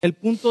El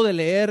punto de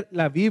leer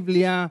la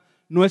Biblia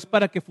no es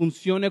para que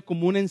funcione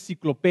como una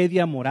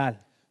enciclopedia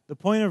moral. The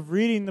point of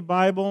reading the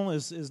Bible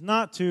is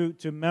not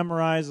to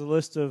memorize a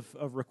list of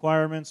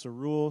requirements or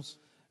rules.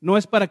 No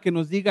es para que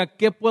nos diga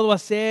qué puedo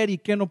hacer y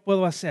qué no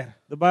puedo hacer.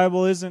 The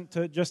Bible isn't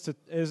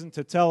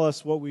to tell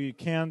us what we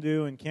can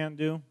do and can't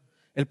do.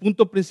 El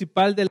punto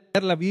principal de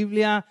leer la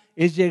Biblia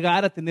es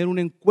llegar a tener un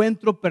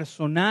encuentro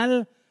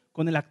personal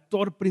con el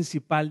actor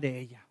principal de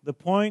ella. The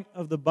point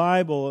of the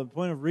Bible, the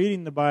point of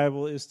reading the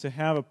Bible is to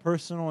have a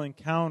personal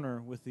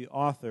encounter with the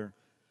author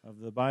of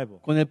the Bible,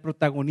 Con el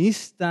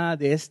protagonista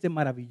de este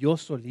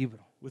maravilloso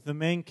libro. with the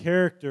main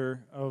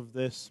character of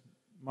this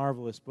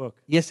marvelous book,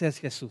 Y ese es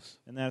Jesús.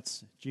 and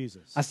that's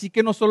Jesus. Así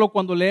que no solo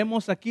cuando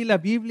leemos aquí la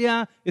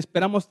Biblia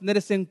esperamos tener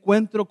ese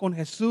encuentro con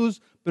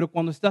Jesús, pero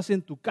cuando estás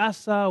en tu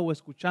casa o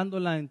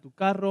escuchándola en tu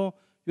carro,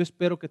 yo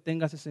espero que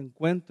tengas ese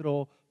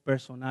encuentro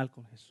personal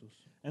con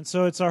Jesús. And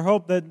so it's our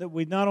hope that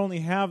we not only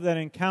have that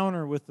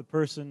encounter with the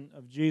person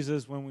of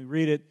Jesus when we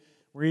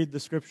read the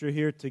scripture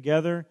here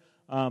together,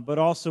 but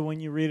also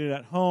when you read it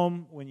at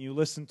home, when you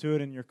listen to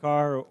it in your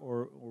car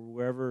or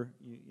wherever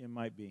it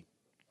might be.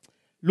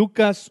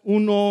 Lucas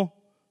 1,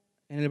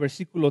 en el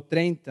versículo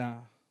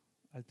 30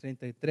 al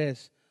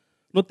 33.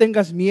 No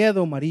tengas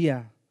miedo,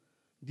 María.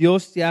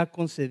 Dios te ha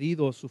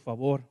concedido su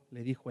favor,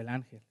 le dijo el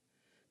ángel.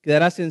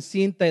 Quedarás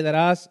encinta y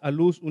darás a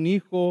luz un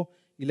hijo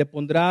y le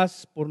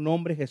pondrás por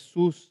nombre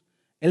Jesús.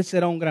 Él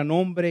será un gran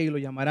hombre y lo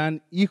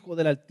llamarán Hijo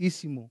del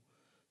Altísimo.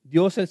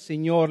 Dios el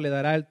Señor le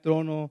dará el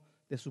trono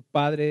de su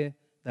padre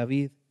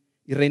David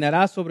y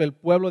reinará sobre el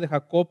pueblo de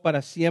Jacob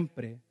para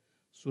siempre.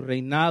 Su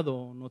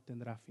reinado no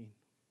tendrá fin.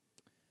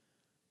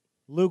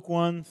 Luke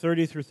 1,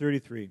 30 through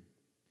 33.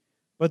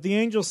 But the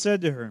angel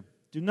said to her,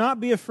 Do not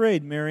be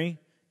afraid, Mary.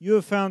 You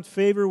have found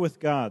favor with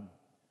God.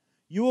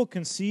 You will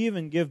conceive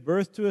and give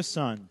birth to a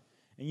son,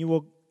 and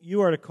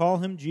you are to call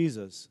him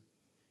Jesus.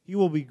 He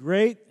will be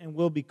great and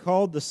will be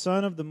called the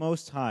Son of the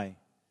Most High.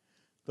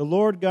 The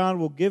Lord God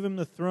will give him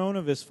the throne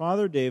of his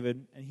father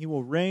David, and he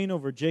will reign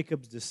over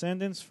Jacob's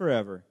descendants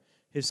forever.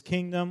 His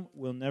kingdom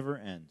will never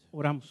end.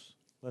 Oramos.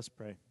 Let's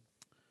pray.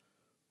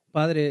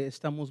 Padre,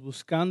 estamos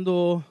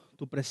buscando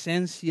tu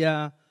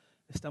presencia,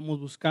 estamos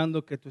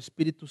buscando que tu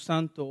Espíritu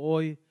Santo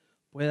hoy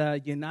pueda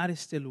llenar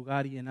este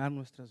lugar y llenar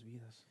nuestras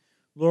vidas.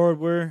 Lord,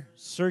 we're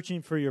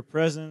searching for your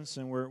presence,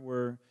 and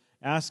we're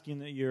asking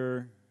that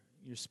your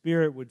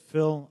Spirit would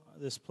fill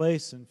this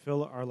place and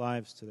fill our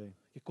lives today.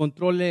 Que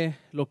controle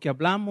lo que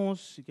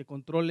hablamos y que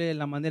controle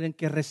la manera en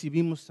que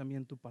recibimos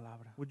también tu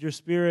palabra. Would your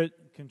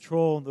Spirit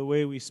control the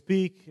way we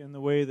speak and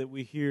the way that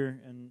we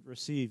hear and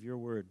receive your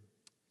word?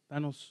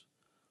 Danos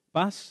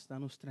paz,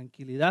 danos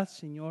tranquilidad,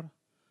 Señor.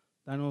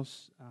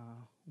 Danos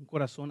un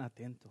corazón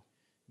atento.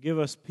 Give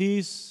us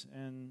peace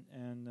and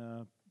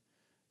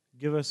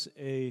give us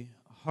a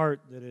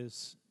heart that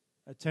is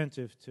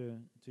attentive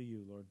to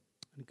you, Lord.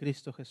 En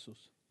Cristo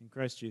Jesús. In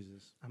Christ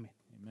Jesus. Amén.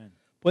 Amen.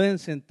 Pueden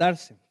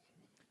sentarse.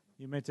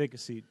 You may take a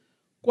seat.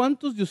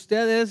 ¿Cuántos de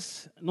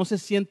ustedes no se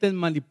sienten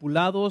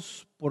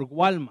manipulados por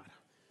Walmart?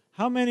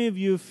 How many of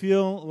you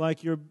feel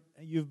like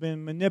you've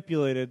been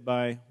manipulated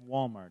by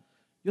Walmart?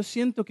 Yo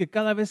siento que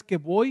cada vez que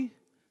voy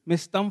me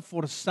están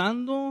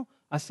forzando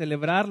a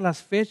celebrar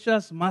las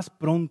fechas más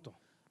pronto.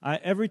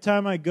 Every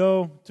time I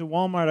go to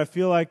Walmart, I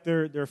feel like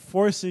they're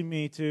forcing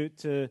me to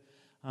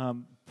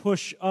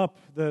push up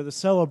the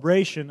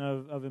celebration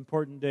of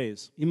important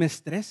days. Y me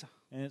estresa.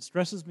 And it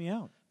stresses me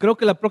out. Creo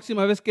que la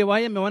próxima vez que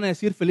vaya me van a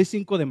decir Feliz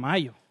 5 de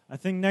Mayo. I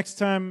think next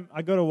time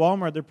I go to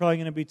Walmart, they're probably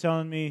going to be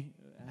telling me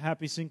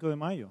Happy Cinco de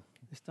Mayo.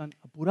 Están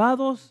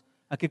apurados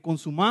a que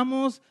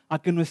consumamos, a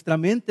que nuestra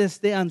mente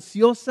esté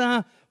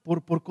ansiosa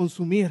por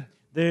consumir.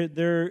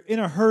 They're in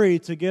a hurry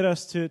to get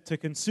us to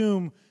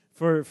consume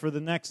for the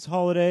next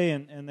holiday,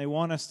 and they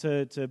want us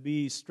to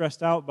be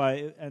stressed out by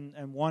it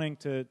and wanting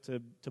to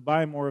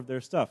buy more of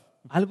their stuff.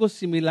 Algo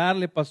similar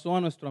le pasó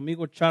a nuestro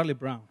amigo Charlie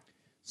Brown.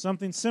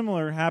 Something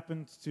similar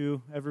happened to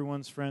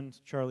everyone's friend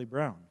Charlie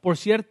Brown. Por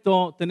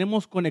cierto,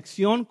 tenemos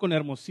conexión con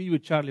Hermosillo y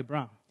Charlie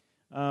Brown.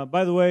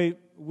 By the way,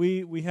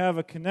 we have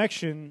a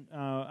connection.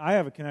 I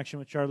have a connection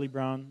with Charlie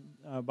Brown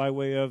by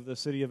way of the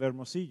city of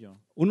Hermosillo.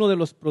 Uno de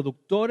los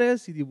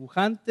productores y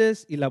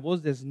dibujantes y la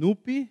voz de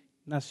Snoopy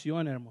nació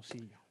en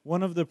Hermosillo.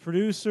 One of the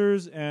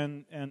producers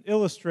and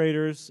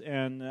illustrators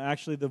and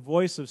actually the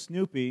voice of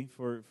Snoopy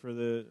for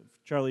the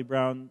Charlie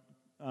Brown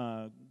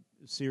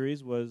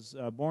series was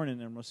born in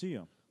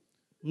Hermosillo.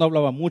 No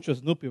hablaba mucho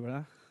Snoopy,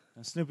 ¿verdad?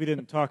 Snoopy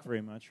didn't talk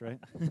very much, right?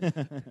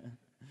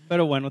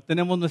 Pero bueno,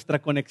 tenemos nuestra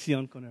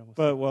conexión con Hermosillo.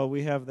 But, well,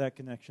 we have that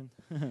connection.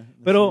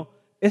 Pero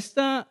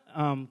esta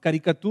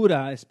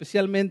caricatura,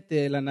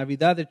 especialmente la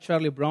Navidad de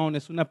Charlie Brown,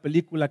 es una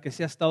película que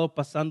se ha estado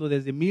pasando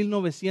desde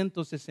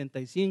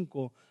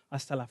 1965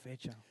 hasta la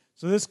fecha.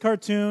 So this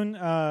cartoon,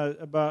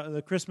 about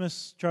the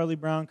Christmas Charlie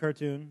Brown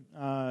cartoon,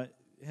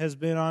 has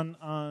been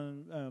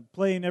on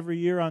playing every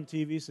year on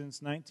TV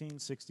since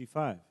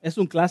 1965. Es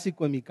un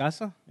clásico en mi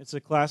casa. It's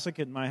a classic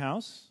at my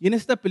house. Y en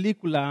esta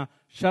película,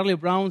 Charlie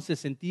Brown se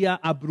sentía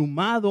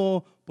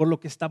abrumado por lo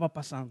que estaba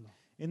pasando.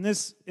 In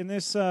this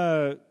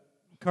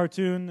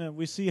cartoon,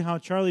 we see how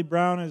Charlie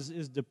Brown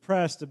is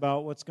depressed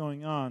about what's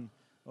going on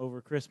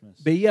over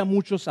Christmas. Veía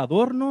muchos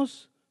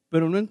adornos,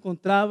 pero no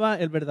encontraba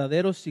el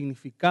verdadero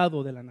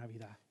significado de la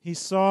Navidad. He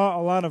saw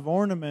a lot of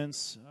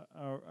ornaments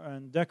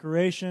and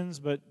decorations,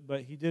 but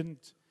he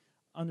didn't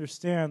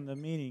understand the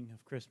meaning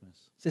of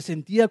Christmas. Se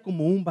sentía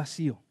como un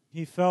vacío.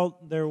 He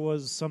felt there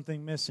was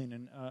something missing,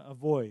 and a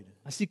void.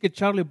 Así que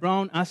Charlie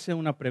Brown hace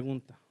una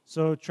pregunta.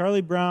 So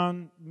Charlie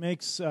Brown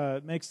asks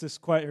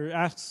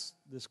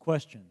this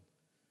question.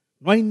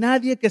 ¿No hay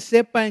nadie que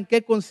sepa en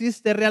qué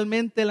consiste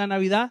realmente la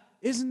Navidad?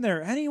 Isn't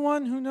there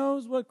anyone who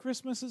knows what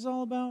Christmas is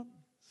all about?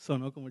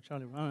 Sonó como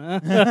Charlie Brown,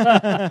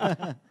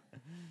 ¿eh?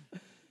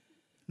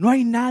 No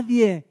hay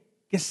nadie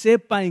que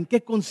sepa en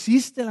qué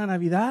consiste la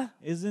Navidad.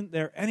 Isn't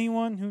there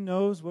anyone who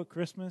knows what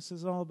Christmas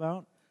is all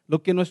about? Lo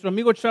que nuestro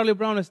amigo Charlie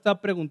Brown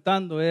está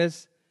preguntando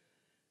es,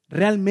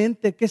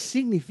 ¿realmente qué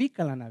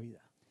significa la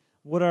Navidad?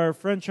 What our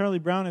friend Charlie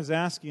Brown is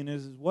asking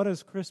is, what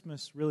does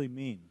Christmas really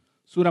mean?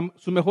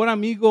 Su mejor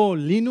amigo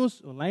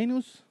Linus,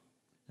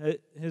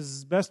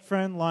 His best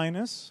friend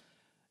Linus,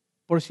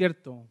 por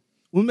cierto,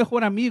 un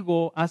mejor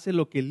amigo hace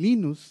lo que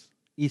Linus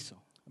hizo.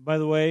 by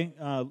the way,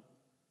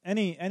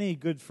 any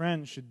good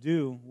friend should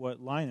do what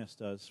Linus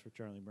does for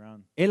Charlie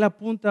Brown. Él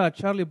apunta a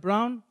Charlie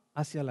Brown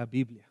hacia la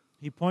Biblia.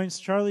 He points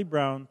Charlie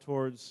Brown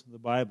towards the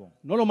Bible.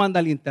 No lo manda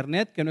al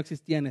internet, que no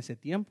existía en ese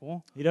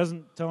tiempo, He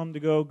doesn't tell him to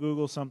go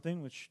Google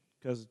something,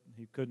 because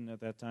he couldn't at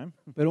that time.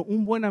 pero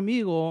un buen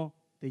amigo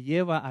te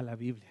lleva a la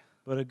Biblia.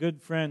 But a good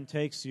friend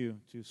takes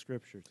you to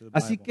Scripture, to the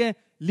Así Bible. que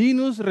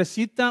Linus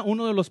recita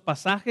uno de los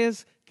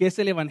pasajes que es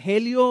el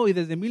Evangelio, y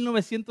desde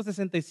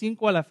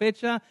 1965 a la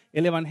fecha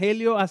el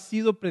Evangelio ha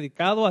sido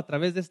predicado a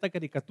través de esta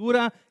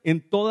caricatura en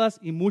todas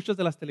y muchas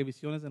de las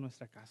televisiones de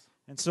nuestra casa.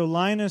 And so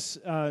Linus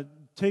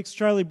takes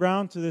Charlie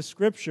Brown to this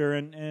Scripture,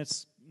 and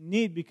it's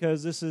neat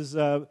because this has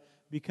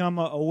become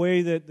a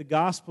way that the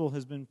gospel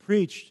has been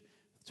preached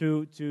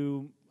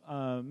to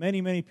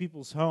many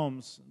people's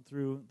homes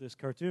through this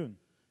cartoon.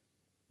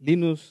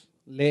 Linus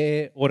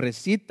lee o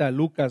recita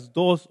Lucas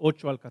 2,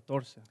 8 al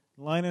 14.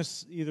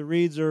 Linus either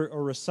reads or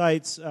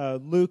recites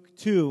Luke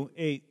 2,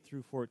 8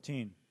 through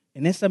 14.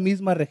 En esa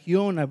misma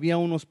región había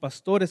unos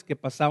pastores que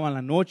pasaban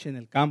la noche en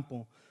el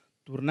campo,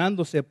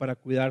 turnándose para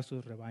cuidar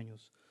sus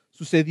rebaños.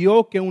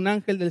 Sucedió que un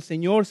ángel del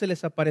Señor se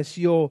les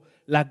apareció,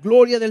 la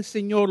gloria del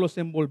Señor los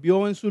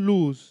envolvió en su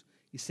luz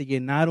y se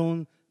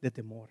llenaron de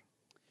temor.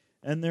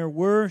 And there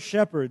were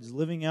shepherds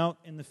living out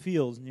in the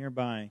fields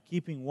nearby,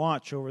 keeping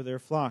watch over their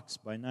flocks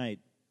by night.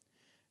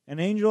 An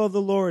angel of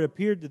the Lord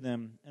appeared to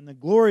them, and the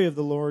glory of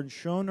the Lord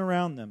shone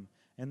around them,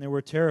 and they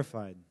were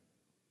terrified.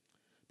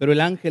 Pero el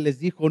ángel les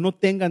dijo, no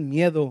tengan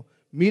miedo,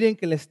 miren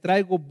que les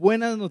traigo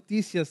buenas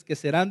noticias que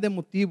serán de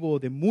motivo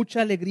de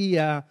mucha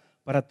alegría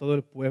para todo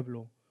el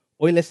pueblo.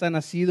 Hoy les ha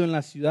nacido en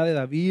la ciudad de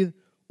David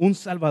un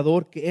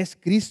Salvador que es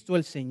Cristo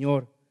el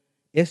Señor.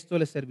 Esto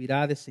les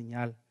servirá de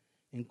señal.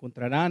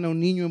 Encontrarán a un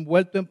niño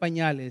envuelto en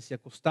pañales y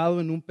acostado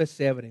en un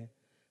pesebre.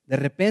 De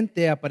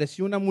repente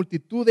apareció una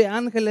multitud de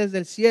ángeles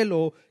del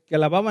cielo que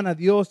alababan a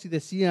Dios y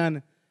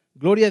decían,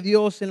 gloria a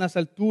Dios en las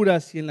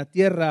alturas y en la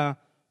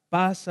tierra,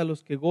 paz a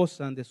los que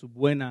gozan de su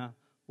buena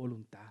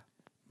voluntad.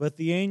 But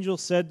the angel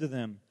said to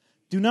them,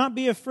 do not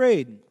be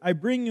afraid. I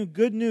bring you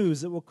good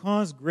news that will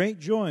cause great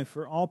joy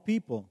for all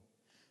people.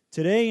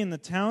 Today in the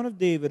town of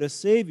David a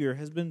Savior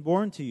has been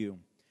born to you.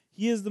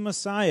 He is the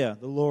Messiah,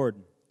 the Lord.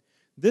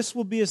 This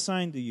will be a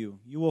sign to you.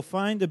 You will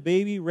find a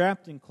baby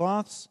wrapped in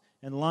cloths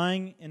and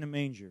lying in a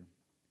manger.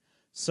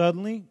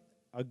 Suddenly,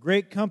 a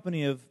great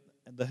company of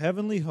the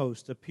heavenly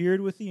host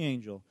appeared with the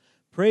angel,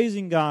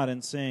 praising God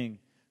and saying,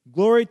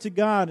 glory to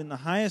God in the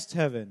highest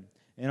heaven,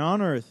 and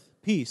on earth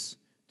peace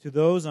to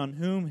those on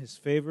whom his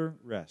favor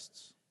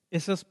rests.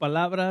 Esas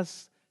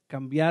palabras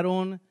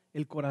cambiaron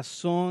el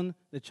corazón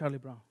de Charlie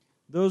Brown.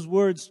 Those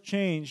words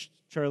changed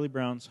Charlie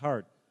Brown's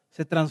heart.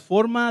 Se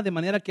transforma de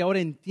manera que ahora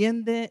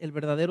entiende el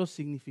verdadero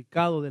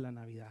significado de la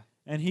Navidad.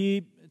 And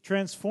he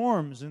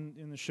transforms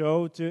in the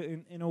show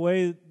in a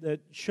way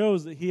that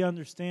shows that he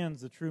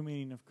understands the true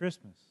meaning of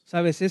Christmas.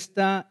 Sabes,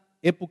 esta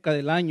época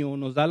del año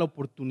nos da la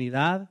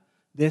oportunidad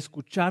de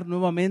escuchar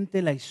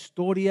nuevamente la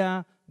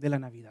historia de la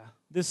Navidad.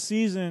 This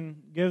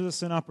season gives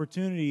us an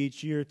opportunity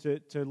each year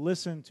to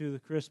listen to the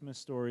Christmas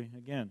story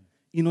again.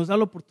 Y nos da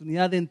la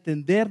oportunidad de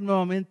entender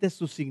nuevamente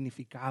su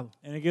significado.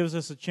 And it gives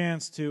us a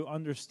chance to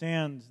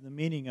understand the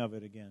meaning of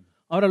it again.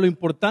 Ahora, lo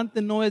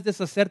importante no es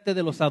deshacerte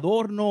de los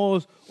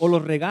adornos o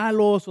los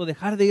regalos o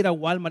dejar de ir a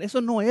Walmart.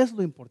 Eso no es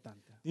lo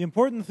importante. The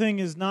important thing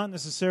is not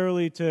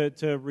necessarily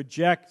to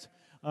reject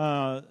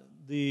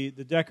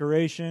the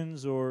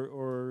decorations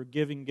or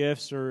giving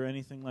gifts or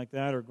anything like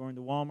that or going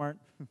to Walmart.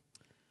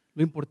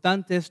 Lo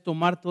importante es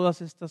tomar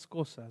todas estas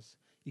cosas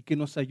y que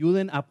nos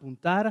ayuden a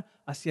apuntar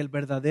hacia el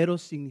verdadero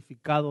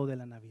significado de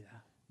la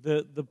Navidad.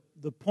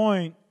 The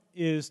point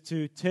is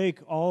to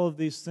take all of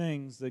these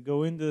things that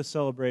go into the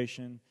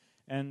celebration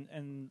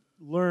and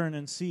learn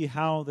and see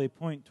how they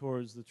point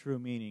towards the true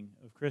meaning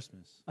of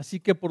Christmas. Así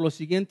que por los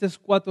siguientes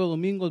 4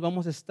 domingos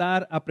vamos a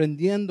estar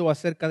aprendiendo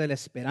acerca de la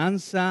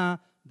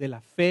esperanza, de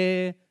la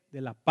fe,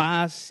 de la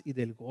paz y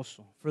del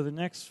gozo. For the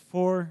next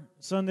 4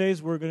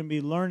 Sundays, we're going to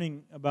be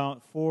learning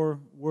about 4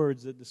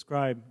 words that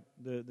describe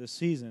the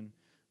season.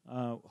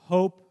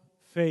 Hope,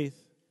 faith,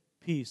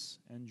 peace,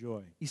 and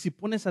joy. Y si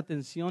pones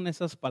atención a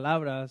esas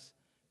palabras,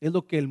 es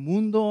lo que el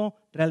mundo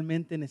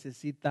realmente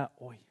necesita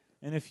hoy.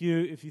 And if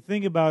you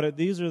think about it,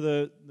 these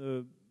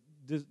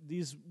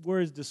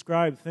words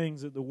describe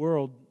things that the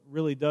world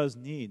really does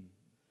need.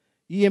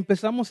 Y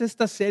empezamos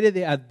esta serie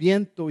de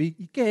Adviento.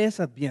 ¿Y qué es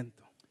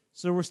Adviento?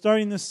 So we're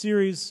starting this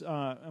series,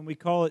 and we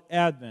call it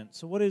Advent.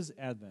 So what is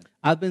Advent?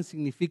 Advent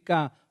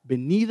significa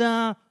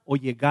venida o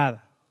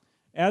llegada.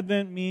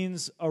 Advent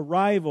means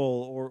arrival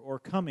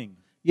or coming.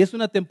 Y es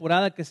una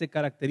temporada que se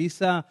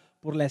caracteriza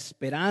por la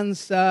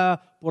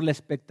esperanza, por la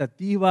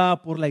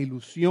expectativa, por la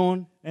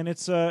ilusión. And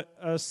it's a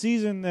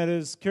season that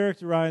is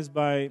characterized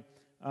by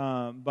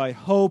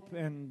hope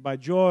and by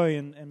joy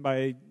and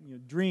by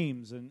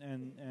dreams and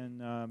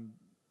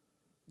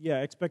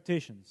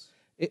expectations.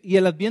 Y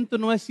el Adviento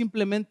no es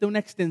simplemente una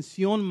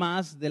extensión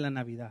más de la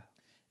Navidad,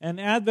 And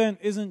Advent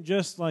isn't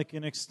just like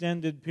an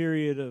extended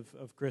period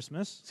of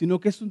Christmas, sino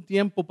que es un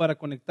tiempo para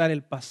conectar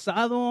el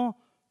pasado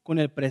con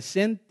el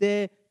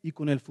presente y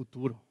con el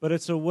futuro. but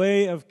it's a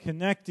way of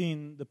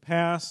connecting the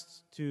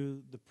past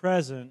to the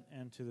present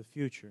and to the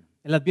future.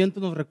 El Adviento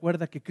nos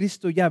recuerda que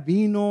Cristo ya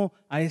vino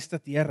a esta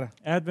tierra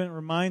Advent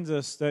reminds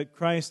us that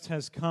Christ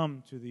has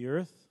come to the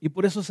earth, y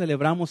por eso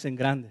celebramos en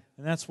grande.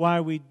 and that's why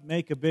we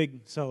make a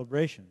big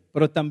celebration.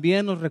 Pero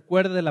también nos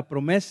recuerda de la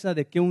promesa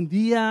de que un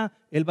día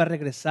Él va a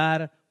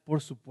regresar por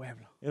su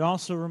pueblo. It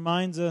also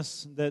reminds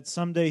us that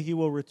someday He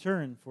will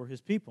return for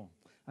His people.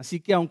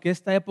 Así que aunque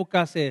esta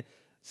época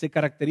se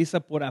caracteriza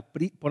por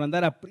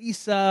andar a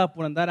prisa,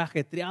 por andar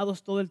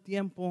ajetreados todo el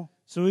tiempo,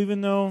 So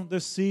even though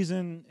this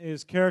season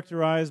is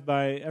characterized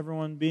by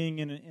everyone being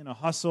in a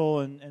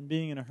hustle and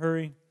being in a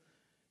hurry,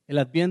 el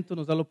Adviento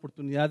nos da la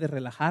oportunidad de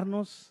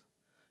relajarnos,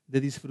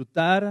 de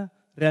disfrutar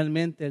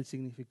realmente el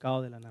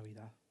significado de la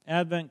Navidad.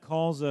 Advent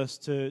calls us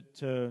to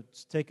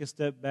take a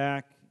step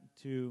back,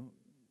 to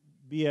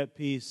be at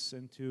peace,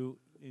 and to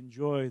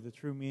enjoy the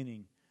true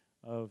meaning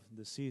of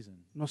the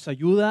season. Nos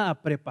ayuda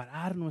a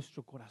preparar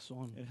nuestro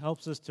corazón It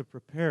helps us to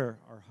prepare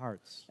our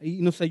hearts.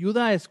 y nos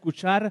ayuda a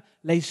escuchar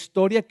la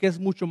historia que es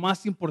mucho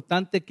más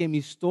importante que mi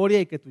historia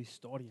y que tu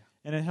historia.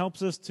 And it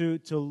helps us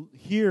to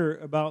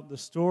hear about the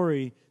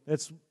story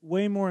that's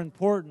way more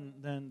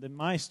important than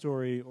my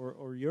story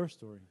or your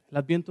story. El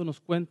Adviento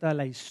nos cuenta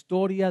la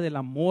historia del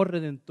amor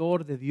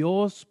redentor de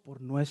Dios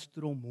por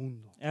nuestro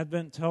mundo.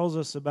 Advent tells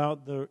us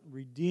about the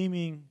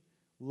redeeming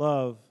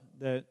love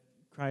that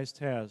Christ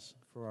has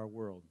for our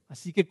world.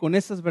 Así que con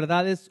esas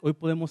verdades hoy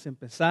podemos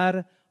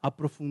empezar a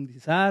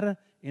profundizar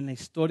en la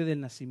historia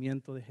del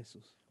nacimiento de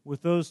Jesús.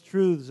 With those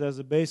truths as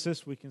a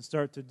basis, we can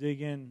start to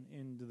dig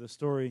into the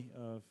story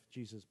of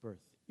Jesus' birth.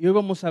 Y hoy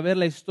vamos a ver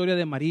la historia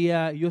de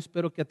María y yo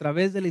espero que a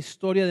través de la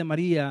historia de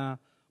María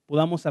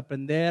podamos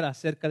aprender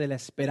acerca de la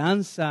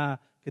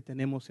esperanza que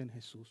tenemos en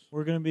Jesús.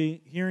 We're going to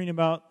be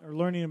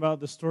learning about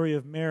the story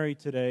of Mary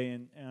today,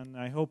 and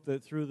I hope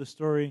that through the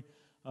story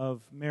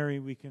of Mary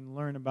we can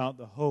learn about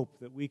the hope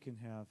that we can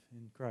have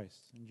in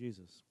Christ, in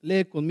Jesus.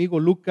 Lee conmigo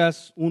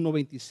Lucas 1,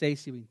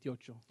 26 y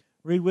 28.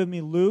 Read with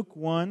me Luke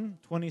 1,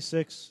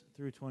 26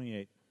 through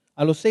 28.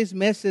 A los 6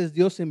 meses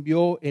Dios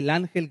envió el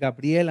ángel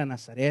Gabriel a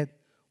Nazaret,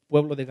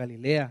 pueblo de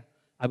Galilea,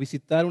 a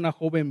visitar una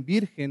joven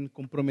virgen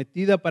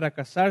comprometida para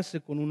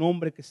casarse con un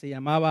hombre que se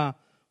llamaba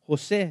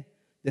José,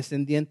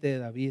 descendiente de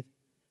David.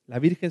 La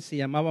virgen se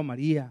llamaba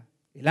María.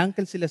 El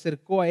ángel se le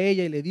acercó a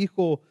ella y le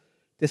dijo: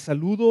 Te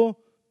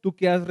saludo, tú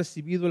que has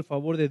recibido el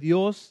favor de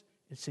Dios,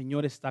 el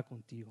Señor está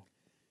contigo.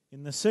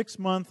 In the sixth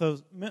month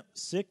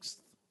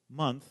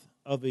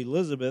of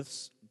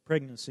Elizabeth's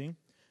pregnancy,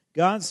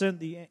 God sent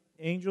the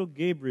angel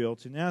Gabriel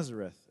to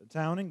Nazareth, a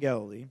town in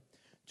Galilee,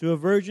 to a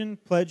virgin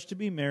pledged to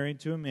be married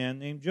to a man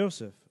named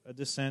Joseph, a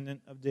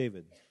descendant of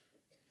David.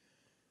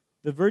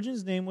 The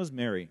virgin's name was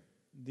Mary.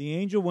 The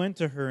angel went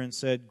to her and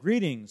said,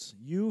 Greetings,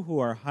 you who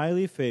are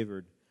highly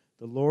favored.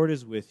 The Lord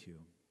is with you.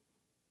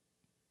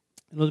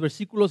 En los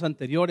versículos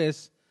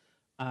anteriores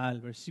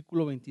al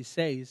versículo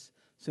 26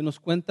 se nos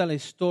cuenta la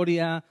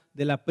historia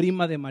de la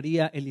prima de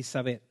María,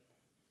 Elizabeth.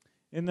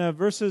 In the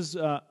verses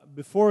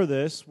before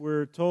this,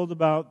 we're told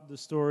about the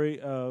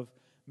story of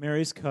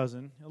Mary's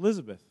cousin,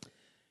 Elizabeth.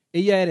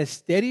 Ella era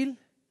estéril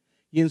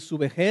y en su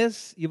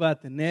vejez iba a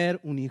tener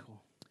un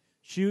hijo.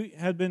 She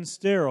had been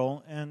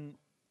sterile, and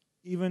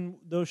even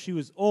though she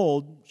was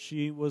old,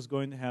 she was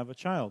going to have a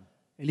child.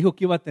 El hijo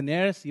que iba a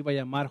tener se iba a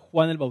llamar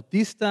Juan el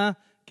Bautista,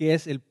 que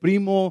es el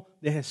primo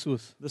de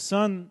Jesús. The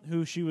son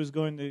who she was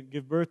going to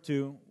give birth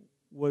to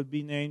would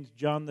be named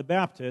John the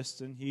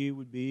Baptist, and he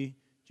would be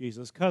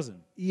Jesus'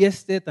 cousin. Y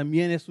este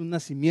también es un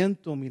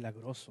nacimiento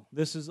milagroso.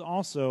 This is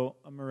also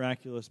a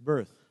miraculous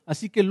birth.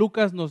 Así que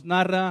Lucas nos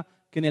narra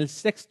que en el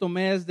 6º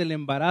mes del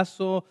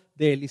embarazo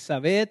de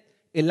Elizabeth,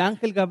 el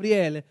ángel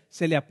Gabriel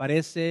se le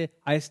aparece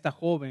a esta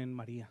joven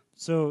María.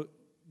 So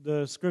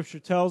the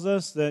scripture tells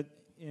us that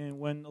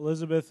when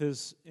Elizabeth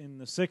is in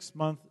the sixth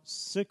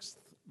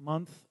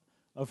month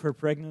of her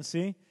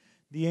pregnancy,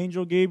 the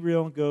angel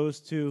Gabriel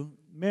goes to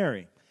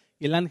Mary.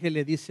 Y el ángel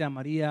le dice a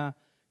María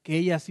que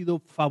ella ha sido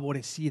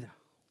favorecida.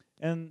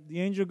 And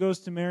the angel goes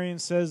to Mary and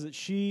says that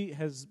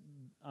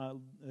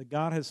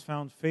God has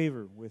found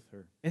favor with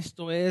her.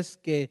 Esto es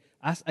que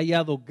has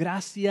hallado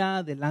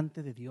gracia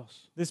delante de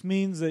Dios. This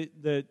means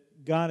that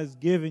God has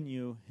given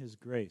you His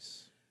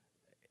grace.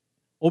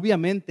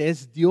 Obviamente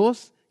es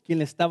Dios quien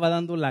le estaba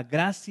dando la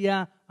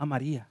gracia a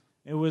María.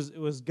 It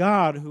was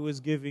God who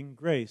was giving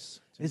grace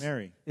to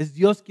Mary. Es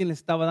Dios quien le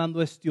estaba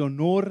dando este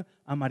honor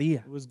a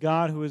María. It was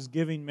God who was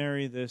giving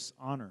Mary this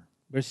honor.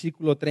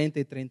 Versículo 30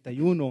 y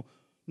 31.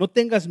 No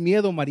tengas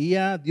miedo,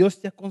 María, Dios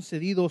te ha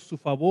concedido su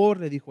favor,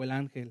 le dijo el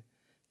ángel.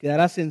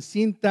 Quedarás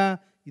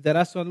encinta y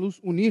darás a luz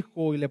un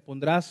hijo y le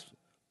pondrás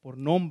por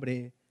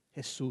nombre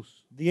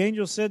Jesús. The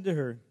angel said to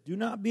her, "Do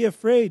not be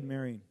afraid,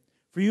 Mary,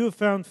 for you have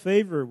found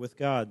favor with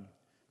God.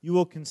 You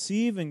will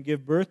conceive and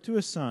give birth to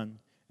a son,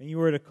 and you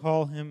are to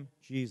call him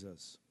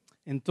Jesus."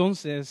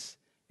 Entonces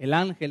el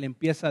ángel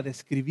empieza a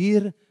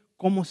describir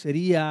cómo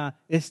sería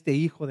este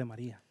hijo de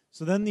María.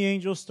 So then the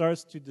angel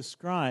starts to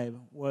describe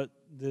what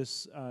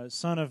this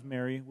son of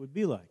Mary would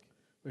be like.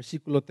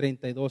 Versículo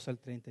 32 al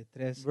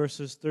 33.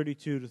 Verses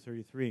 32 to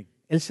 33.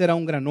 Él será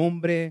un gran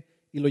hombre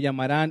y lo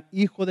llamarán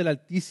Hijo del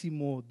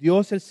Altísimo.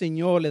 Dios el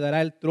Señor le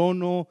dará el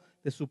trono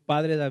de su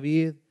padre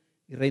David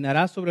y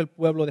reinará sobre el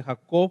pueblo de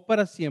Jacob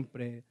para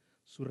siempre.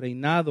 Su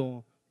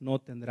reinado no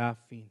tendrá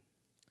fin.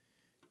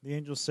 The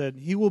angel said,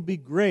 "He will be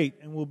great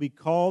and will be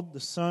called the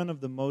Son of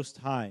the Most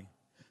High.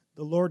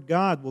 The Lord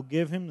God will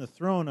give him the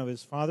throne of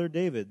his father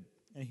David,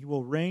 and he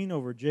will reign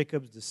over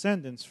Jacob's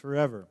descendants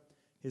forever.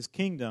 His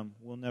kingdom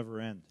will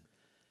never end."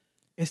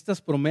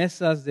 Estas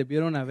promesas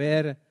debieron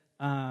haber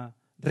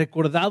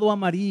recordado a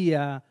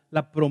María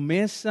la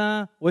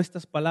promesa, o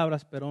estas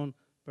palabras,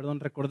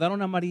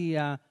 recordaron a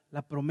María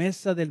la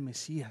promesa del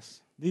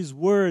Mesías. These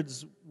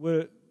words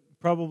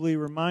probably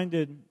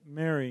reminded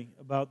Mary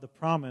about the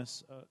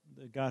promise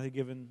that God had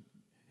given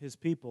his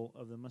people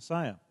of the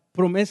Messiah.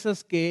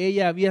 Promesas que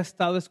ella había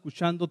estado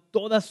escuchando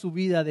toda su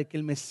vida de que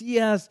el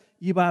Mesías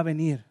iba a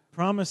venir.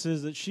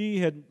 Promises that she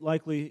had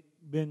likely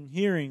been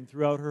hearing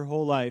throughout her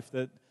whole life,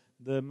 that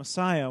the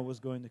Messiah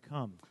was going to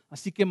come.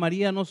 Así que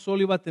María no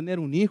solo iba a tener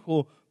un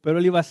hijo, pero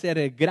él iba a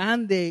ser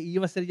grande y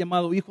iba a ser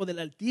llamado Hijo del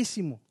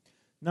Altísimo.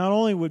 Not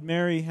only would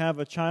Mary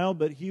have a child,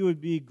 but he would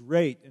be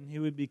great, and he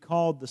would be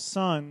called the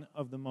Son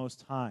of the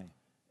Most High.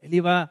 Él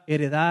iba a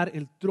heredar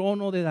el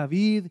trono de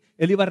David,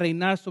 él iba a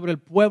reinar sobre el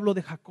pueblo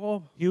de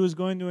Jacob. He was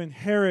going to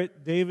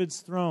inherit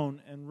David's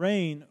throne and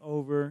reign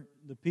over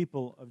the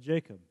people of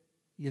Jacob.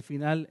 Y al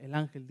final el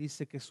ángel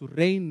dice que su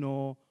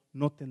reino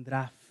no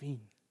tendrá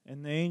fin.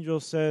 And the angel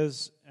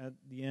says at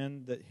the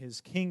end that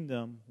his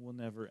kingdom will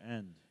never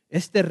end.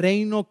 Este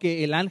reino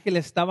que el ángel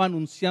estaba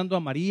anunciando a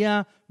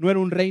María no era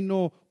un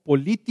reino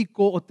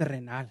político o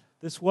terrenal.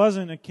 This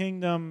wasn't a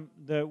kingdom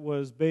that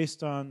was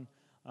based on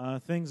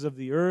things of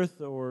the earth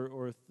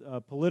or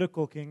a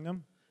political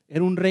kingdom.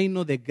 Era un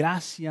reino de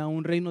gracia,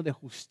 un reino de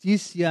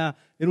justicia,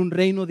 era un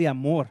reino de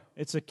amor.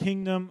 It's a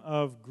kingdom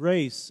of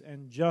grace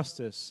and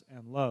justice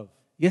and love.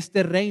 Y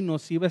este reino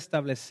se iba a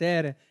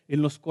establecer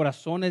en los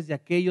corazones de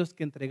aquellos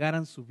que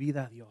entregaran su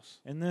vida a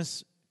Dios. And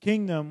this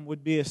kingdom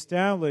would be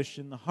established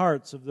in the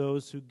hearts of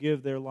those who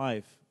give their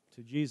life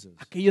to Jesus.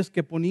 Aquellos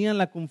que ponían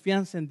la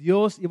confianza en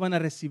Dios iban a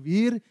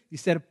recibir y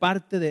ser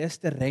parte de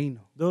este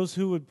reino. Those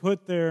who would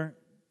put their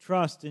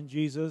trust in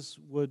Jesus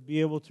would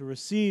be able to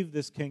receive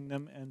this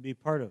kingdom and be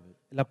part of it.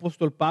 El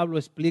apóstol Pablo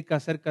explica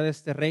acerca de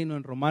este reino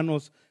en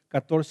Romanos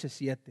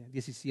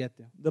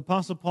 14:17. The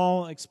Apostle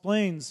Paul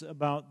explains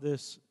about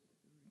this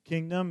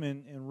kingdom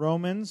in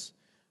Romans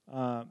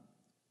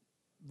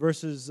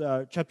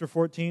chapter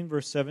 14,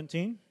 verse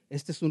 17.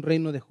 Este es un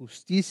reino de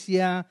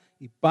justicia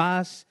y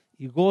paz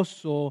y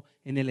gozo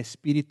en el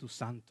Espíritu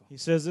Santo. He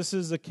says this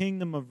is a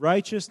kingdom of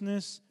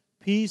righteousness,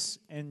 peace,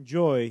 and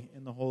joy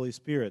in the Holy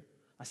Spirit.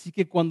 Así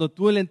que cuando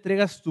tú le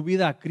entregas tu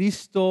vida a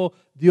Cristo,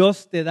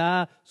 Dios te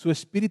da su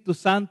Espíritu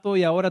Santo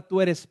y ahora tú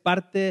eres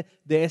parte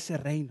de ese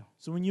reino.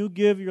 So when you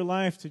give your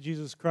life to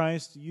Jesus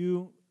Christ,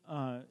 you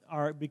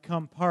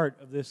become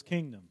part of this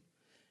kingdom.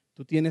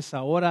 Tú tienes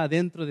ahora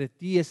dentro de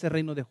ti ese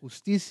reino de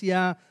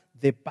justicia,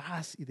 de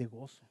paz y de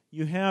gozo.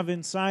 You have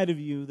inside of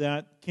you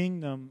that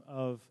kingdom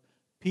of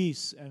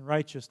peace and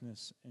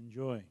righteousness and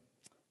joy.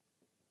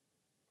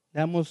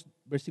 Leamos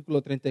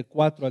versículo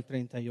 34 al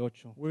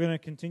 38. We're going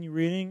to continue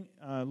reading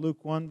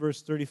Luke 1,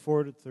 verse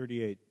 34 to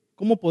 38.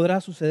 ¿Cómo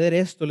podrá suceder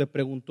esto?, le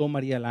preguntó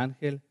María al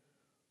ángel,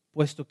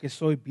 puesto que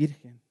soy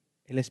virgen.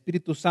 El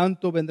Espíritu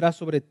Santo vendrá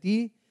sobre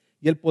ti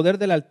y el poder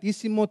del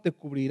Altísimo te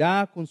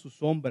cubrirá con su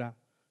sombra.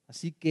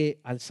 Así que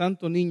al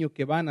santo niño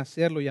que va a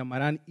nacer lo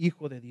llamarán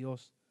Hijo de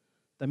Dios.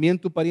 También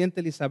tu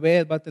pariente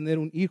Elizabeth va a tener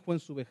un hijo en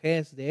su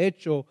vejez. De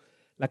hecho,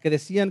 la que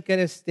decían que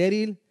era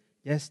estéril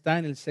ya está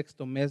en el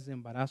 6º mes de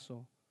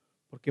embarazo,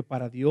 porque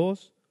para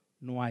Dios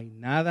no hay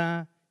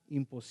nada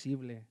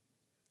imposible.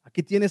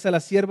 Aquí tienes a la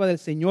sierva del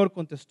Señor,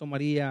 contestó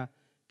María,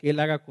 que Él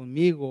haga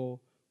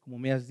conmigo como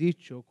me has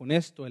dicho. Con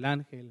esto el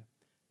ángel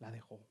la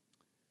dejó.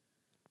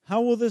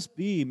 How will this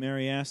be,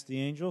 Mary asked the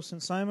angel,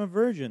 since I am a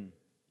virgin?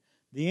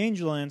 The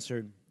angel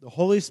answered, The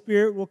Holy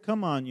Spirit will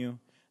come on you,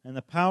 and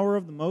the power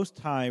of the Most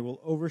High will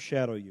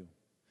overshadow you.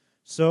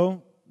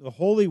 So the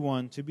Holy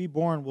One to be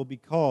born will be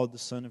called the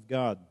Son of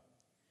God.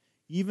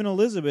 Even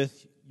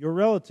Elizabeth, your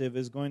relative,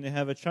 is going to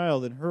have a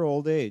child in her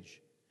old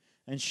age,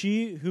 and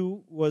she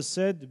who was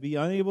said to be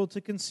unable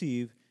to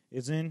conceive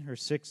is in her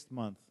 6th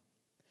month.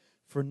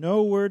 For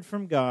no word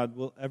from God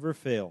will ever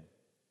fail.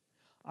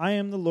 I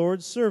am the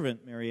Lord's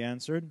servant, Mary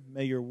answered.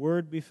 May your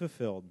word be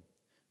fulfilled.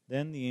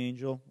 Then the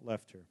angel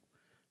left her.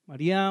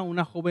 María,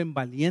 una joven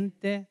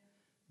valiente,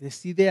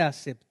 decide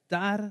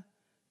aceptar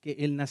que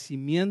el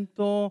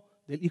nacimiento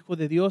del Hijo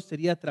de Dios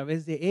sería a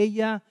través de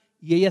ella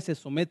y ella se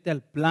somete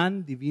al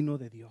plan divino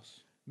de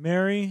Dios.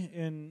 Mary,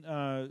 in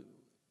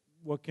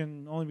what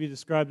can only be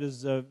described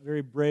as a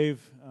very brave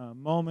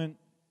moment,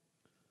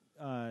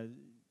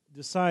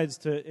 decides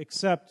to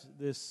accept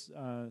this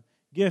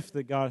gift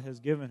that God has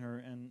given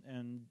her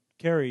and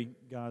carry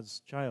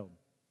God's child.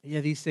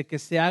 Ella dice que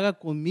se haga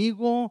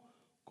conmigo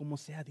como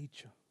se ha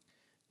dicho.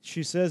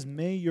 She says,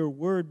 may your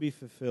word be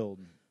fulfilled.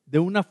 De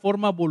una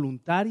forma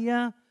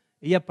voluntaria,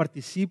 ella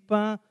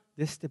participa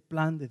de este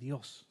plan de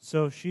Dios.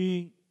 So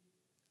she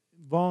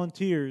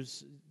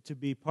volunteers to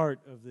be part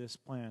of this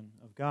plan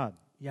of God.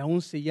 Y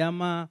aún se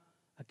llama,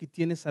 aquí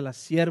tienes a la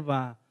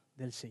sierva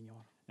del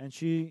Señor. And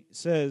she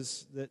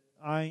says that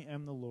I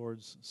am the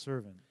Lord's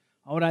servant.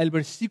 Ahora, el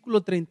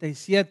versículo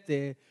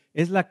 37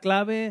 es la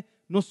clave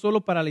no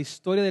solo para la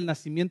historia del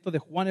nacimiento de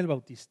Juan el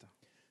Bautista,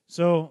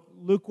 So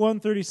Luke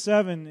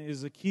 1:37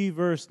 is a key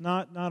verse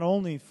not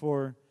only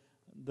for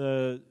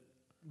the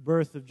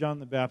birth of John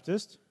the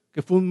Baptist,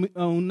 que fue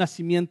un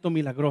nacimiento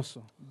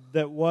milagroso.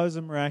 that was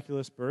a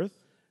miraculous birth.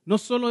 No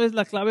solo es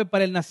la clave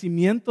para el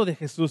nacimiento de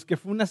Jesús, que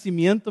fue un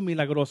nacimiento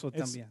milagroso It's,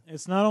 también,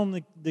 it's not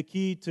only the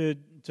key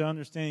to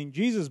understanding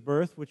Jesus'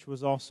 birth, which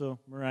was also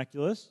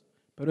miraculous,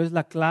 pero es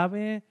la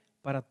clave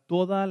para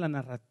toda la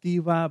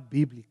narrativa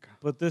bíblica.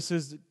 but this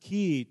is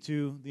key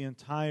to the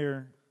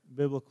entire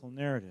biblical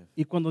narrative.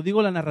 Y cuando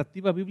digo la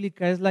narrativa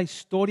bíblica es la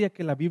historia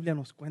que la Biblia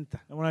nos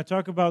cuenta. And when I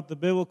talk about the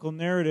biblical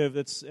narrative,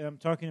 I'm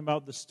talking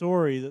about the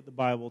story that the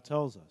Bible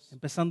tells us.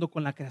 Empezando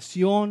con la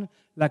creación,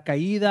 la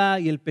caída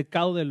y el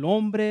pecado del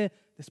hombre,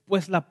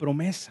 después la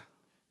promesa.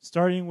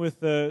 Starting with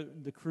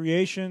the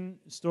creation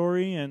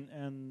story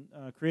and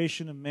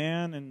creation of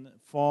man and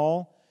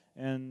fall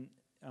and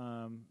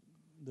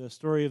the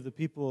story of the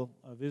people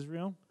of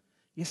Israel.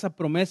 Y esa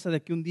promesa de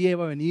que un día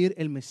iba a venir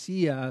el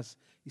Mesías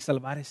y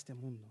salvar este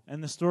mundo.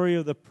 And the story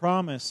of the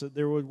promise that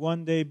there would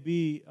one day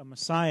be a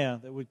Messiah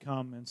that would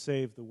come and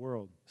save the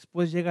world.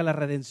 Después llega la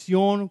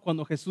redención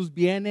cuando Jesús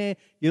viene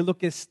y es lo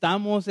que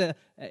estamos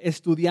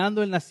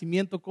estudiando el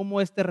nacimiento,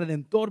 cómo este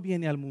Redentor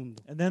viene al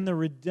mundo. And then the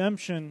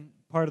redemption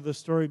part of the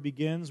story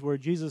begins where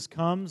Jesus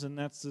comes, and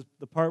that's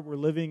the part we're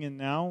living in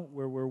now,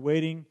 where we're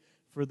waiting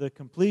for the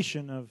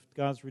completion of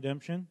God's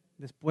redemption.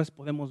 Después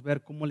podemos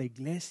ver cómo la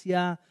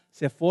iglesia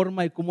se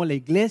forma y cómo la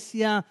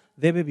iglesia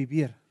debe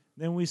vivir.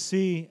 Then we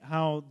see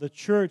how the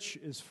church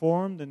is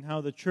formed and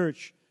how the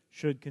church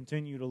should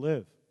continue to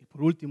live. Y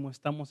por último,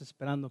 estamos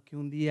esperando que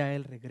un día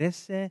Él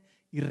regrese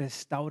y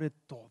restaure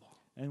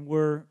todo. And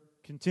we're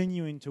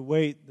continuing to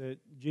wait that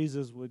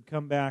Jesus would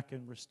come back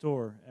and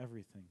restore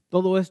everything.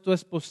 Todo esto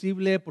es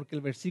posible porque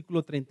el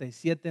versículo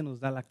 37 nos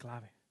da la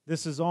clave.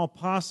 This is all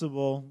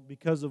possible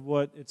because of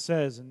what it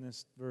says in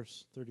this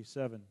verse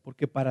 37.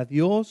 Porque para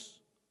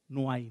Dios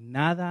no hay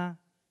nada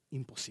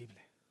imposible.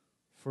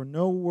 For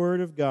no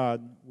word of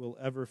God will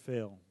ever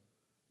fail.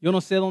 Yo no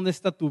sé dónde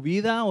está tu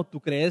vida o tu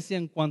creencia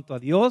en cuanto a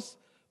Dios,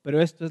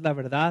 pero esto es la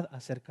verdad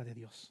acerca de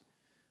Dios.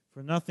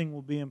 For nothing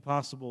will be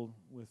impossible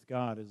with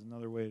God is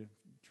another way to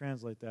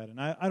translate that. And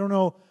I don't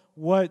know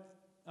what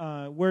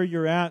where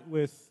you're at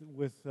with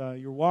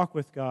your walk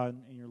with God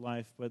in your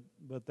life, but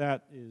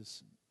that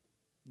is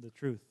the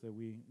truth that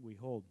we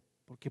hold.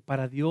 Porque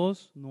para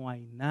Dios no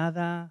hay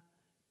nada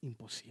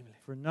imposible.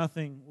 For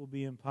nothing will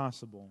be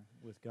impossible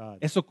with God.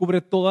 Eso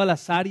cubre todas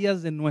las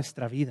áreas de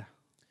nuestra vida.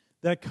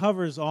 That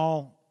covers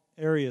all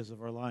areas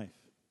of our life.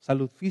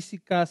 Salud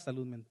física,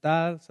 salud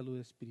mental, salud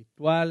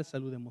espiritual,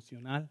 salud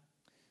emocional.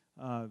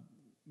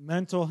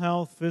 Mental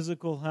health,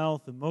 physical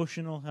health,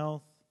 emotional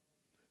health.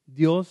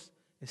 Dios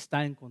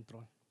está en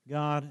control.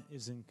 God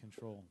is in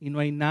control. Y no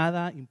hay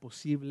nada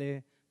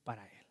imposible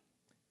para Él.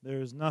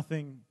 There is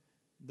nothing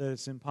that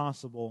is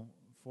impossible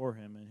for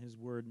Him, and His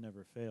word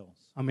never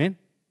fails. Amén.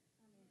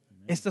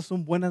 Estas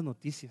son buenas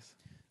noticias.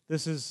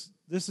 This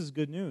is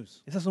good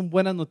news. Esas son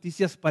buenas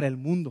noticias para el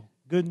mundo.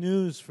 Good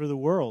news for the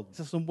world.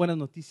 Esas son buenas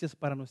noticias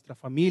para nuestra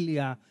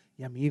familia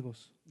y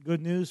amigos.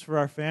 Good news for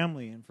our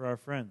family and for our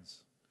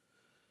friends.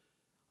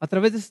 A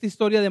través de esta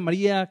historia de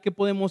María, ¿qué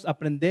podemos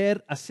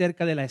aprender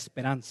acerca de la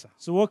esperanza?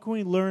 So what can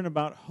we learn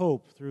about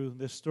hope through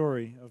this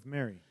story of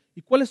Mary?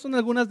 ¿Y cuáles son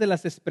algunas de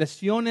las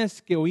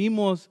expresiones que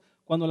oímos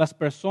cuando las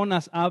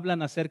personas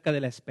hablan acerca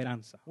de la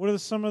esperanza? What are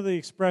some of the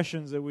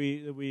expressions that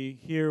we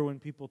hear when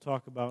people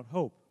talk about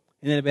hope?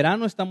 En el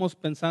verano estamos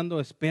pensando,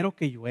 espero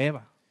que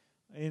llueva.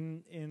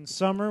 In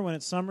summer, when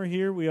it's summer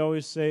here, we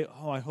always say,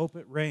 "Oh, I hope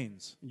it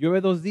rains."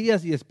 Llueve 2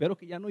 días y espero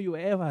que ya no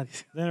llueva.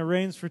 Then it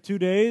rains for 2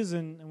 days,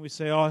 and we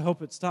say, "Oh, I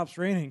hope it stops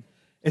raining."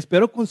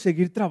 Espero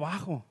conseguir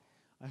trabajo.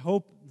 I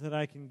hope that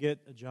I can get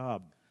a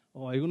job.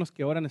 O hay unos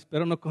que oran,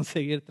 espero no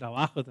conseguir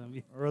trabajo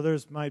también. Or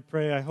others might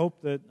pray, "I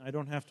hope that I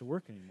don't have to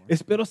work anymore."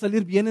 Espero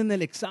salir bien en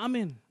el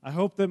examen. I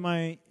hope that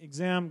my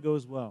exam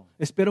goes well.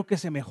 Espero que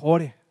se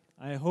mejore.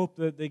 I hope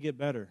that they get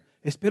better.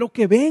 Espero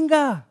que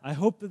venga. I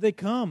hope that they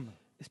come.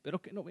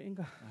 Espero que no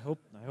venga. I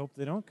hope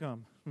they don't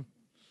come.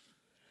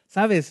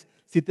 Sabes,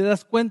 si te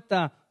das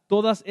cuenta,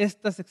 todas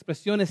estas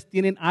expresiones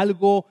tienen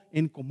algo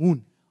en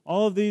común.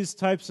 All of these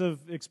types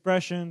of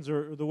expressions,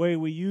 or the way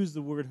we use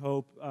the word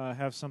hope,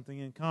 have something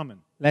in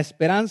common. La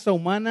esperanza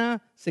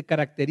humana se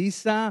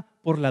caracteriza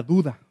por la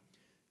duda,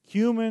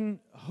 Human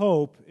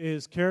hope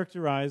is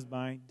characterized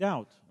by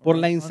doubt, por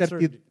or la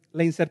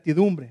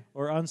incertidumbre,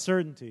 or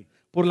uncertainty,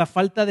 por la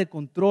falta de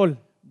control.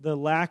 the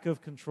lack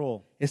of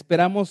control.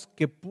 Esperamos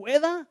que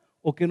pueda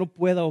o que no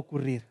pueda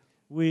ocurrir.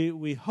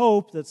 We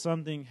hope that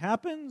something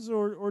happens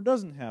or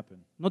doesn't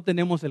happen. No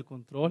tenemos el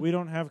control, We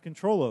don't have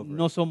control over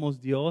no it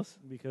somos Dios,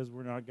 because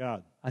we're not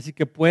God. así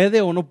que puede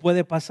o no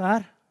puede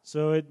pasar,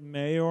 So it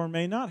may or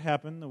may not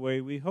happen the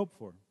way we hope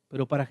for.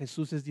 pero para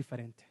Jesús es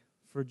diferente.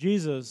 For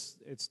Jesus,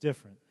 it's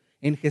different.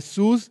 En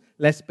Jesús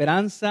la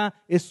esperanza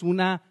es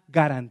una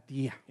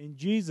garantía, In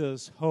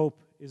Jesus, hope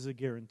is a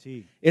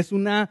guarantee. es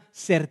una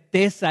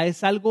certeza,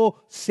 es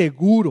algo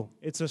seguro.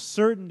 It's a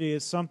certainty,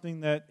 it's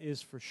something that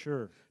is for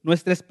sure.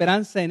 Nuestra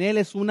esperanza en Él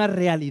es una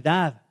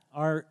realidad,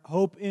 Our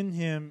hope in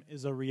Him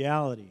is a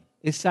reality.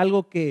 es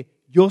algo que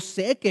yo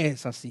sé que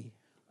es así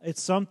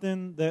It's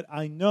something that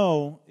I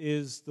know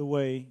is the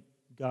way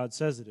God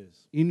says it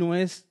is. y no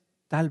es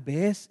tal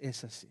vez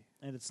es así.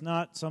 And it's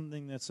not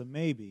something that's a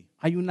maybe.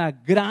 Hay una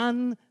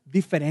gran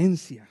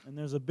diferencia. And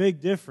there's a big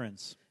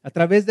difference. A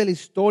través de la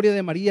historia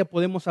de María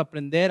podemos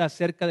aprender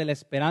acerca de la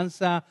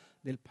esperanza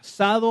del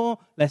pasado,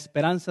 la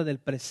esperanza del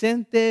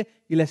presente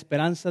y la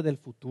esperanza del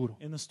futuro.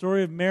 In the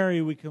story of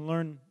Mary, we can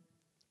learn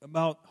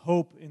about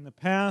hope in the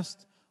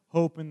past,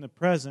 hope in the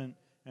present,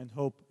 and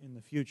hope in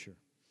the future.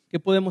 ¿Qué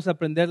podemos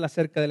aprender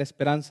acerca de la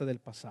esperanza del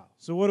pasado?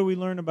 So what do we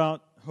learn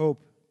about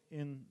hope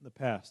in the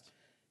past?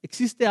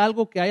 ¿Existe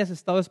algo que hayas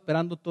estado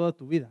esperando toda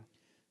tu vida?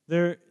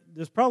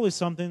 There's probably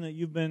something that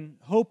you've been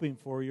hoping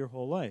for your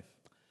whole life.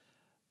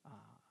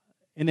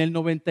 En el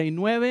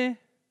 99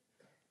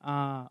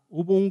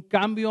 hubo un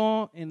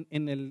cambio en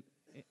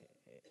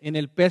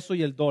el peso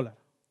y el dólar.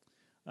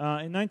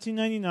 In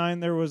 1999,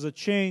 there was a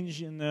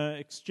change in the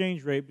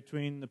exchange rate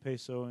between the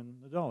peso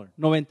and the dollar.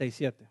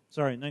 97.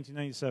 Sorry,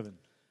 1997.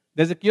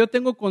 Desde que yo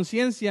tengo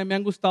conciencia me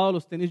han gustado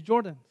los tenis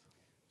Jordan.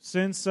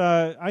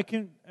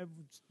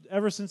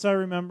 Ever since I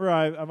remember,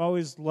 I've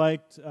always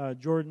liked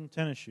Jordan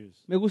tennis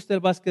shoes, Me gusta el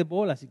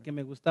básquetbol, así que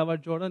me gustaba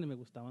Jordan y me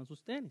gustaban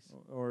sus tenis.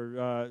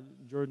 or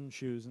Jordan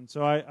shoes. And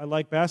so I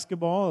like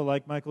basketball, I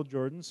like Michael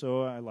Jordan,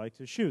 so I liked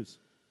his shoes.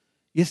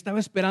 Y estaba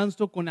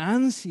esperando con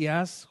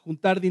ansias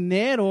juntar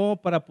dinero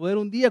para poder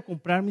un día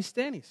comprar mis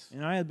tenis.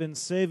 And I had been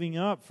saving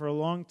up for a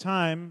long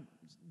time,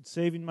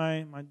 saving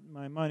my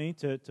money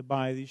to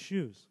buy these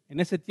shoes. En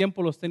ese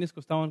tiempo los tenis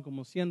costaban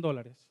como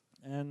 $100.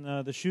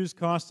 And the shoes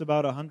cost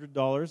about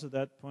 $100 at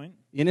that point.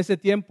 Y en ese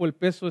tiempo el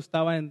peso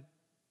estaba en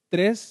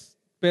 3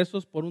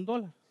 pesos por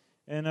 $1.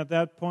 And at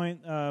that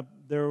point,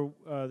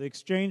 the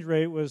exchange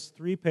rate was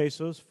 3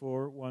 pesos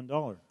for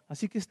 $1.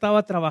 Así que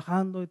estaba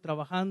trabajando y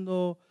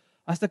trabajando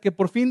hasta que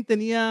por fin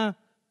tenía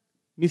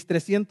mis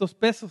 300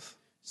 pesos.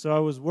 So I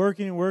was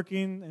working and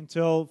working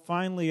until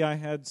finally I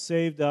had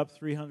saved up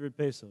 300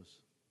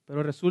 pesos.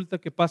 Pero resulta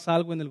que pasa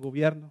algo en el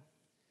gobierno.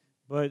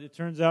 But it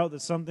turns out that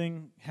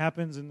something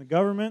happens in the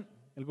government.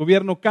 El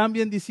gobierno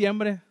cambia en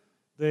diciembre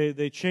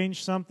They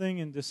changed something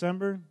in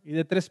December. y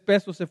de 3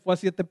 pesos se fue a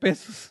 7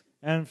 pesos.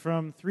 And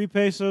from 3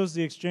 pesos,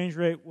 the exchange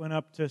rate went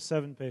up to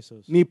 7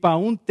 pesos. Ni para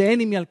un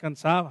tenis me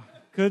alcanzaba.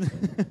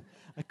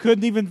 I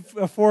couldn't even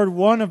afford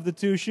one of the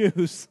 2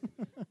 shoes.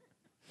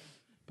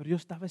 Pero yo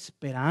estaba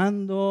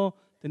esperando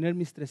tener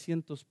mis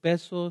 300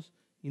 pesos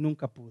y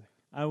nunca pude.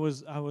 I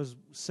was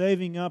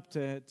saving up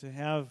to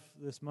have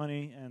this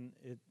money, and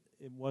it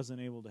wasn't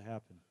able to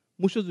happen.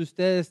 Muchos de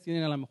ustedes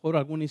tienen a lo mejor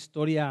alguna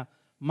historia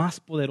más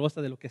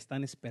poderosa de lo que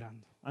están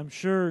esperando. I'm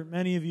sure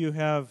many of you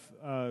have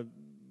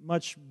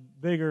much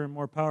bigger and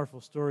more powerful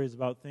stories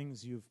about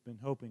things you've been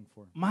hoping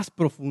for, Más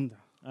profunda.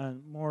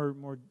 and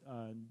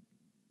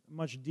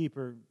much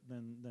deeper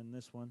than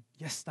this one.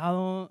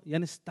 Y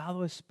han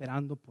estado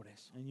esperando por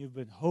eso. And you've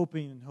been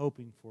hoping and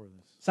hoping for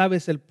this.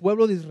 Sabes, el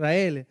pueblo de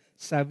Israel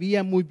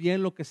sabía muy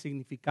bien lo que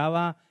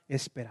significaba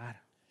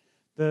esperar.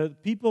 The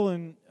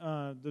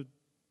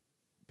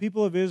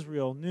people of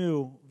Israel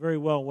knew very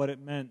well what it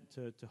meant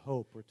to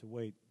hope or to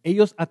wait.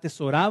 Ellos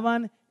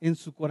atesoraban en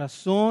su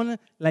corazón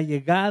la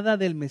llegada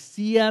del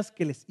Mesías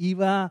que les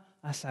iba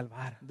a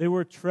salvar. They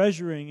were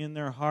treasuring in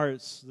their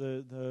hearts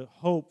the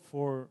hope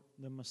for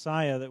the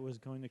Messiah that was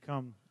going to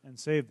come and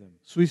save them.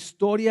 Su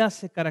historia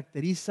se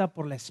caracteriza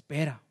por la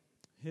espera.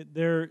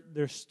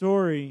 Their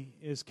story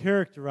is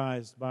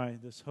characterized by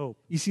this hope.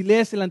 Y si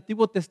lees el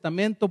Antiguo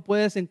Testamento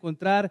puedes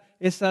encontrar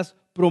esas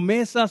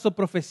promesas o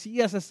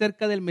profecías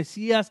acerca del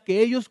Mesías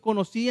que ellos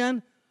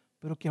conocían,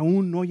 pero que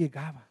aún no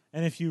llegaba.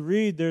 And if you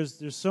read,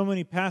 there's so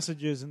many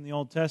passages in the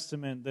Old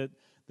Testament that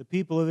the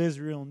people of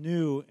Israel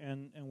knew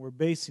and were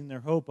basing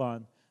their hope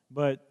on,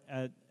 but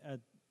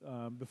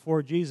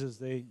before Jesus,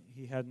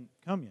 he hadn't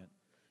come yet.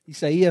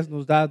 Isaías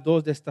nos da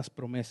dos de estas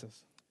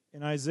promesas.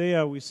 In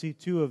Isaiah, we see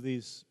two of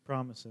these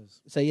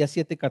promises. Isaías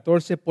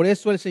 7:14, por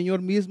eso el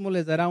Señor mismo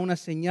les dará una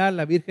señal,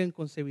 la Virgen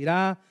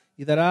concebirá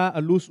y dará a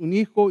luz un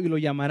hijo y lo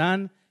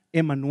llamarán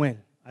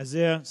Emmanuel.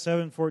 Isaiah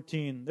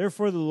 7:14,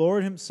 therefore the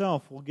Lord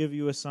himself will give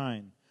you a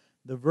sign.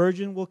 The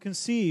virgin will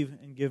conceive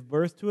and give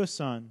birth to a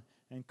son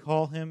and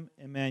call him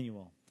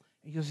Emmanuel.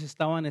 Ellos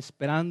estaban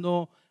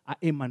esperando a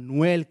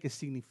Emmanuel, que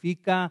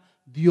significa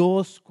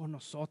Dios con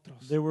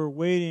nosotros. They were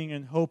waiting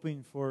and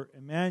hoping for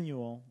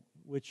Emmanuel,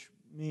 which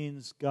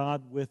means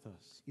God with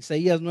us.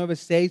 Isaías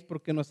 9:6,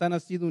 porque nos ha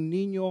nacido un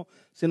niño,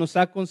 se nos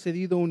ha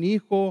concedido un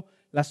hijo,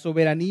 la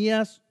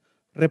soberanía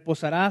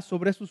reposará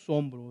sobre sus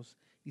hombros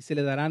y se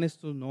le darán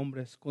estos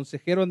nombres: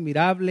 Consejero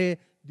admirable,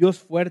 Dios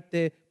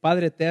fuerte,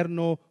 Padre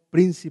eterno,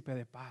 Príncipe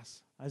de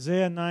paz.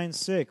 Isaiah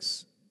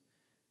 9:6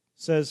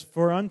 says,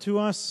 For to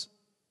us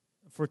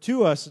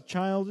a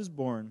child is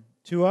born,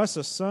 to us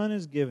a son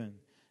is given,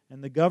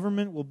 and the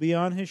government will be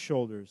on his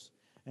shoulders,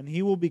 and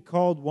he will be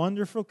called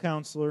Wonderful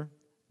Counselor,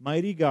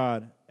 Mighty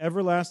God,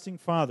 Everlasting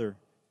Father,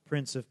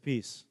 Prince of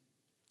Peace.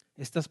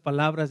 Estas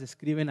palabras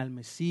describen al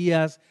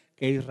Mesías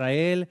que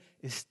Israel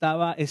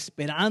estaba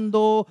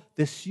esperando,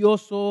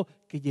 deseoso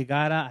que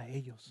llegara a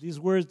ellos. These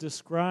words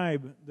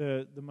describe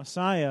the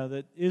Messiah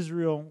that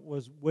Israel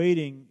was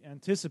waiting,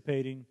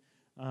 anticipating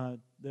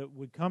that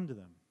would come to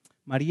them.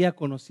 María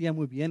conocía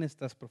muy bien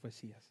estas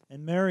profecías.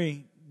 And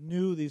Mary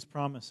knew these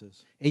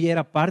promises. Ella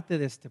era parte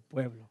de este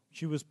pueblo.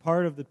 She was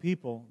part of the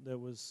people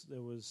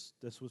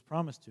this was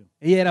promised to.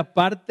 Ella era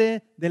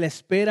parte de la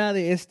espera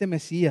de este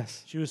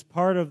Mesías. She was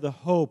part of the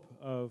hope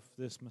of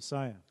this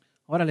Messiah.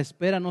 Ahora, la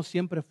espera no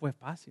siempre fue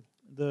fácil.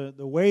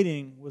 The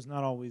waiting was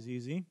not always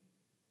easy.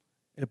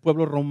 El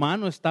pueblo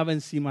romano estaba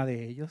encima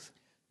de ellos.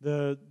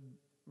 The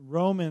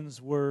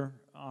Romans were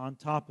on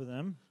top of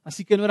them.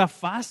 Así que no era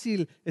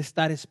fácil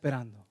estar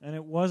esperando. And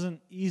it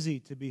wasn't easy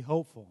to be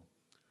hopeful.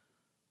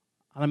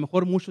 A lo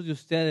mejor muchos de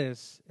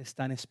ustedes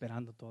están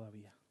esperando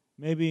todavía.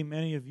 Maybe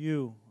many of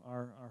you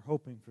are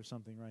hoping for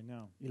something right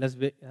now. Y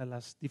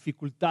las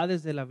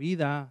dificultades de la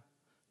vida,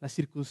 las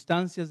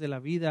circunstancias de la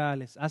vida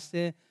les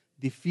hace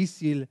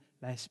difícil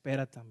la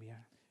espera también.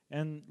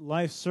 And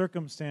life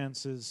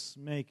circumstances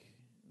make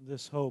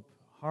this hope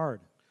hard.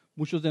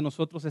 Muchos de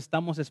nosotros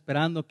estamos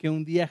esperando que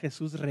un día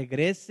Jesús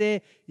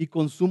regrese y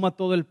consuma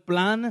todo el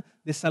plan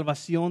de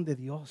salvación de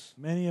Dios.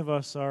 Many of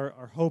us are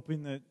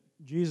hoping that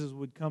Jesus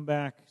would come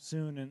back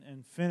soon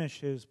and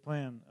finish his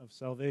plan of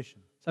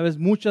salvation. Sabes,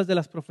 muchas de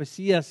las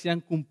profecías se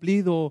han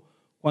cumplido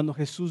cuando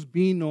Jesús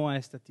vino a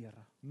esta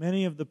tierra.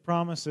 Many of the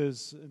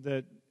promises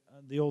that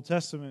the Old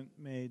Testament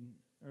made,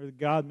 or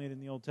God made in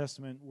the Old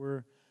Testament,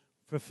 were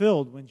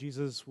fulfilled when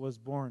Jesus was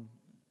born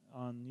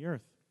on the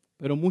earth.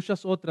 Pero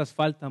muchas otras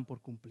faltan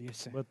por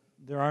cumplirse. But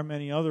there are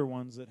many other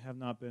ones that have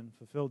not been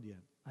fulfilled yet.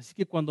 Así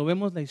que cuando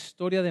vemos la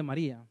historia de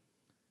María,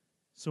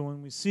 So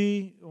when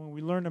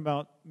we learn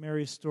about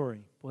Mary's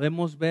story,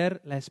 podemos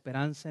ver la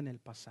esperanza en el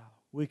pasado.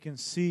 we can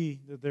see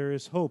that there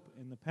is hope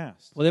in the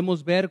past.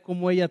 Podemos ver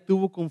cómo ella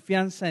tuvo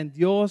confianza en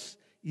Dios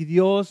y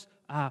Dios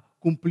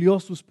cumplió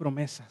sus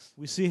promesas.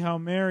 We see how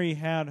Mary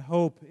had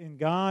hope in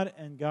God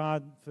and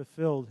God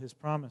fulfilled his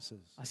promises.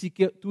 Así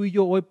que tú y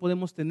yo hoy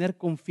podemos tener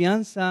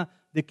confianza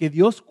de que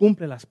Dios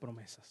cumple las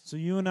promesas. So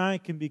you and I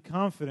can be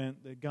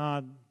confident that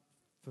God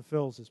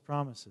fulfills his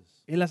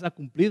promises Él las ha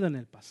cumplido en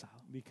el pasado.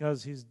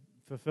 because he's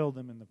fulfilled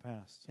them in the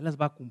past. Él las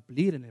va a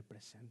cumplir en el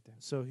presente.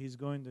 So he's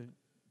going to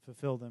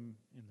fulfill them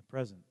in the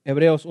present.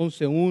 Hebreos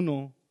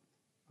 11:1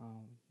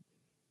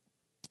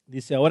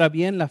 dice, ahora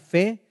bien, la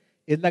fe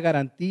es la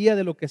garantía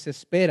de lo que se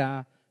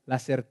espera, la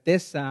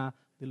certeza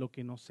de lo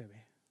que no se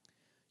ve.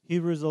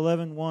 Hebrews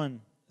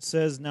 11:1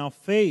 says, Now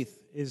faith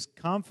is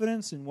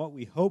confidence in what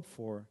we hope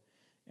for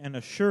and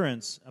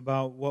assurance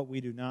about what we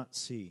do not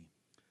see.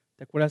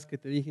 ¿Te acuerdas que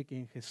te dije que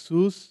en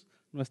Jesús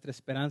nuestra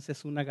esperanza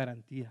es una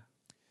garantía?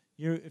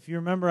 If you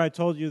remember, I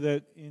told you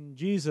that in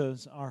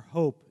Jesus our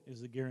hope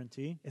is a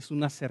guarantee. Es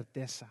una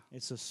certeza.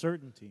 It's a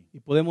certainty. Y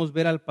podemos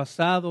ver al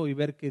pasado y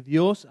ver que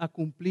Dios ha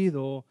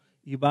cumplido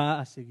y va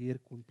a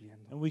seguir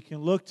cumpliendo. And we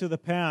can look to the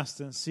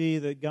past and see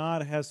that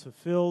God has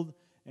fulfilled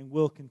and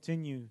will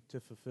continue to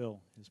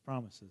fulfill his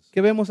promises.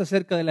 ¿Qué vemos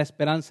acerca de la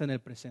esperanza en el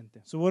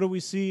presente? So what do we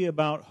see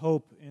about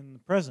hope in the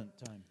present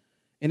time?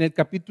 En el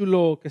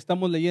capítulo que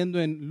estamos leyendo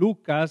en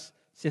Lucas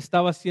se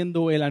estaba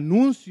haciendo el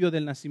anuncio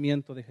del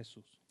nacimiento de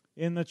Jesús.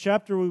 In the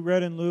chapter we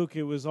read in Luke,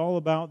 it was all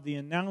about the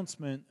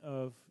announcement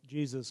of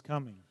Jesus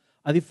coming.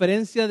 A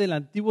diferencia del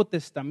Antiguo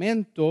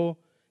Testamento,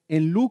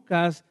 en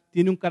Lucas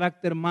tiene un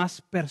carácter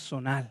más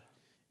personal.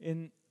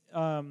 In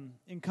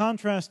in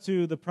contrast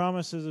to the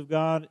promises of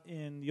God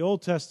in the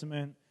Old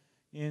Testament,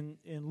 in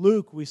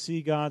Luke we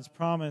see God's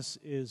promise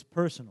is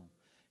personal.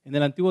 En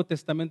el Antiguo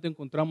Testamento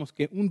encontramos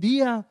que un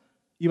día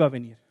iba a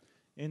venir.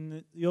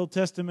 In the Old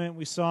Testament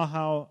we saw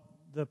how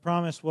the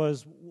promise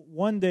was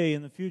one day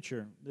in the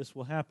future this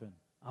will happen.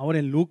 Ahora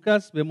en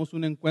Lucas vemos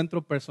un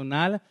encuentro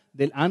personal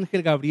del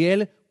ángel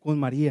Gabriel con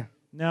María.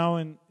 Now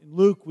in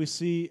Luke we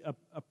see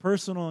a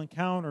personal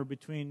encounter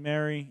between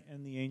Mary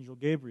and the angel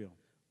Gabriel.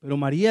 Pero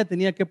María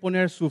tenía que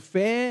poner su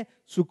fe,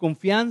 su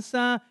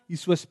confianza y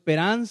su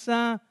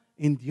esperanza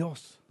en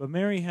Dios. But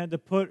Mary had to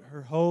put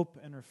her hope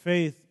and her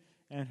faith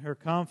and her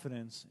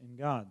confidence in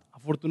God.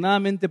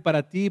 Afortunadamente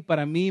para ti y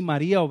para mí,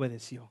 María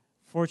obedeció.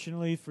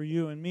 Fortunately for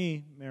you and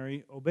me,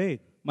 Mary obeyed.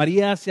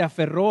 María se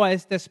aferró a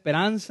esta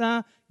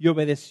esperanza y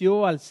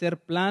obedeció al ser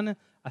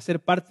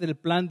parte del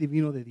plan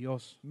divino de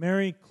Dios.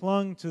 Mary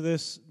clung to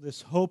this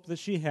hope that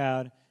she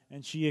had,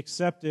 and she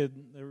accepted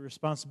the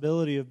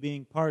responsibility of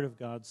being part of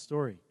God's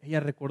story. Ella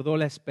recordó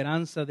la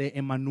esperanza de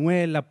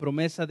Emmanuel, la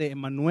promesa de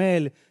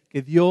Emmanuel,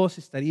 que Dios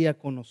estaría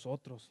con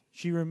nosotros.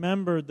 She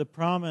remembered the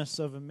promise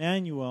of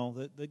Emmanuel,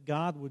 that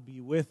God would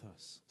be with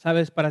us.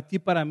 Sabes, para ti,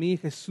 para mí,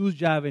 Jesús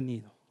ya ha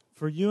venido.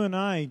 For you and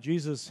I,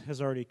 Jesus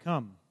has already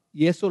come,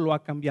 Y eso lo ha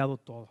cambiado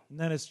todo. and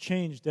that has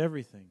changed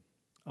everything.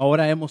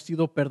 Ahora hemos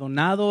sido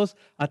perdonados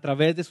a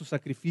través de su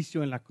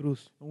sacrificio en la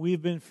cruz.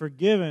 We've been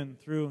forgiven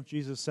through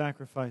Jesus'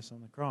 sacrifice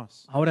on the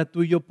cross. Ahora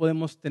tú y yo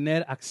podemos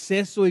tener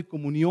acceso y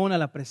comunión a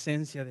la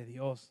presencia de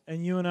Dios.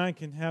 And you and I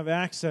can have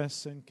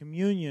access and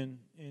communion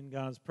in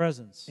God's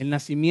presence. El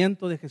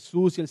nacimiento de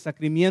Jesús y el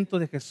sacramiento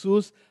de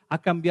Jesús ha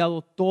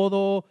cambiado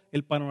todo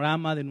el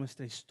panorama de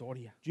nuestra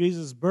historia.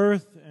 Jesus'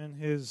 birth and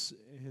his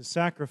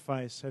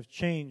sacrifice have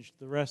changed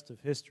the rest of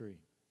history.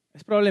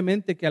 Es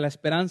probablemente que a la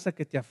esperanza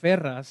que te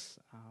aferras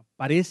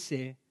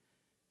parece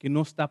que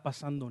no está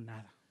pasando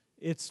nada.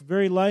 It's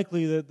very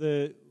likely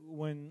that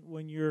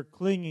when you're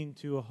clinging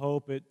to a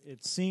hope,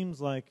 it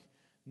seems like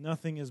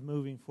nothing is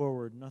moving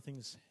forward,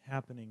 nothing's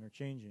happening or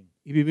changing.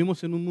 Y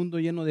vivimos en un mundo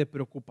lleno de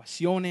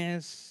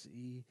preocupaciones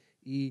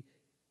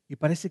y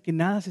parece que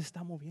nada se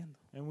está moviendo.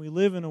 And we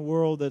live in a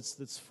world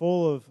that's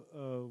full of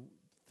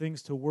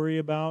things to worry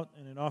about,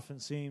 and it often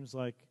seems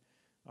like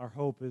our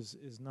hope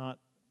is not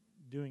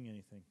doing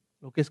anything.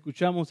 Lo que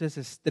escuchamos es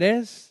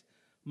estrés,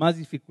 más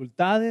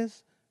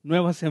dificultades,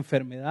 nuevas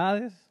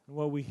enfermedades. And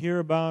what we hear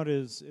about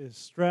is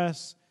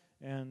stress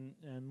and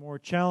more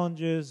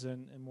challenges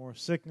and more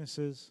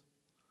sicknesses.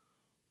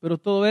 Pero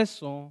todo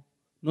eso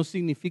no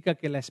significa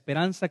que la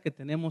esperanza que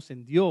tenemos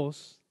en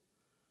Dios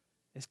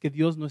es que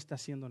Dios no está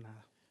haciendo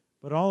nada.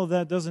 But all of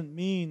that doesn't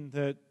mean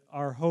that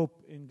our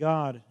hope in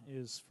God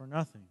is for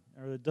nothing,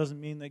 or it doesn't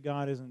mean that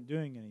God isn't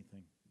doing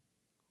anything.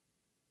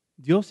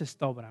 Dios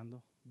está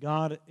obrando.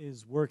 God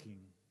is working.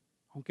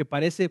 Aunque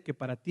parece que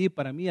para ti y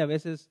para mí a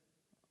veces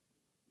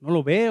no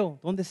lo veo.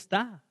 ¿Dónde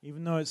está?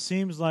 Even though it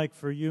seems like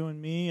for you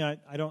and me,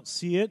 I don't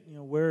see it.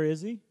 Where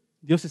is He?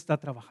 Dios está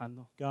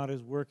trabajando. God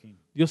is working.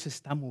 Dios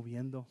está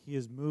moviendo. He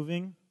is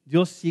moving,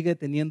 Dios sigue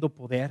teniendo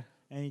poder.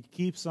 and He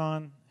keeps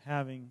on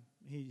having,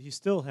 He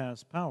still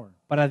has power.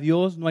 Para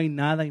Dios no hay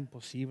nada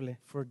imposible.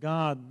 For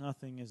God,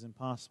 nothing is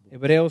impossible.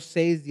 Hebreos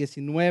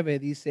 6:19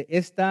 dice,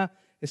 esta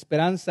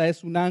esperanza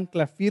es un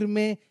ancla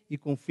firme y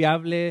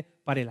confiable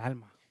para el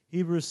alma.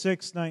 Hebrews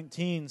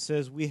 6:19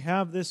 says, "We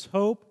have this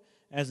hope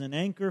as an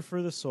anchor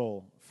for the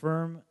soul,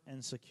 firm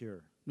and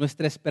secure."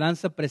 Nuestra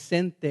esperanza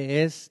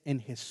presente es en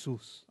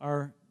Jesús.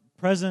 Our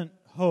present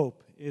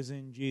hope is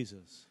in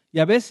Jesus. Y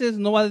a veces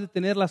no va a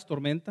detener las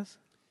tormentas.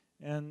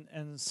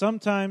 And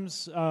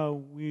sometimes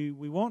we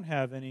won't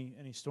have any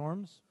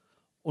storms,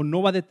 O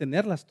no va a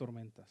detener las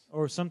tormentas.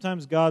 or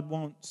sometimes God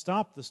won't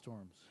stop the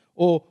storms.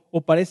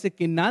 O parece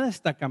que nada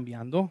está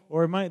cambiando.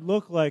 Or it might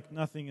look like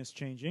nothing is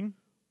changing,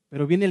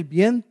 Pero viene el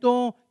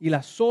viento y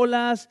las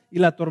olas y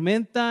la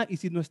tormenta. Y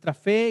si nuestra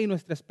fe y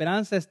nuestra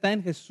esperanza está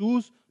en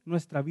Jesús,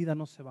 nuestra vida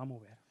no se va a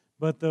mover.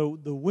 but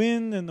the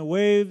wind and the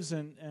waves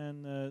and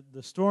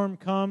the storm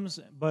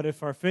comes, but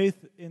if our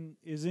faith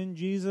is in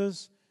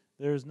Jesus,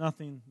 there's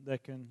nothing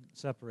that can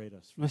separate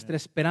us from Nuestra Him.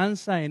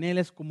 esperanza en Él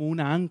es como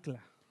una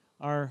ancla.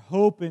 Our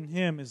hope in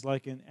Him is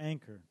like an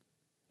anchor.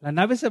 La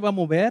nave se va a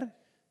mover,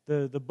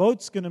 The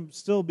boat's going to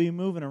still be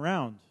moving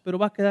around, pero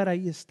va a quedar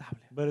ahí estable.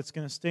 but it's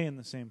going to stay in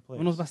the same place.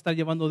 No nos va a estar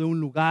llevando de un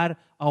lugar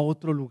a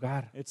otro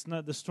lugar.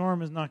 The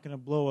storm is not going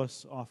to blow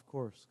us off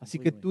course. Así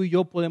que completely. tú y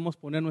yo podemos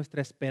poner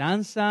nuestra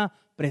esperanza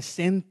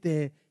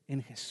presente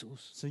en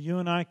Jesús, So you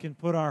and I can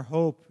put our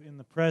hope in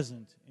the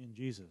present in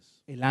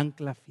Jesus, el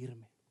ancla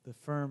firme. the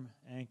firm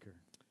anchor.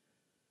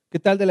 ¿Qué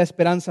tal de la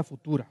esperanza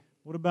futura?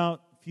 What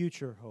about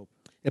future hope?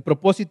 El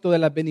propósito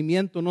del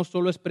advenimiento no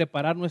solo es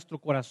preparar nuestro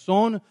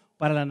corazón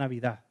para la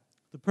Navidad.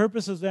 The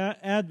purpose of that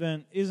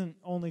Advent isn't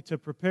only to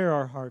prepare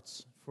our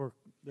hearts for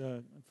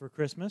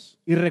Christmas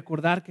Y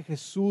recordar que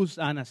Jesús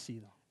ha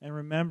nacido. and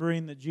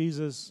remembering that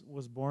Jesus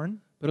was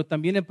born, Pero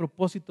también el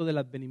propósito del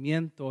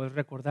advenimiento es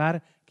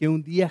recordar que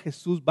un día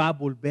Jesús va a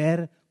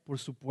volver por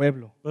su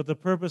pueblo. But the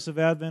purpose of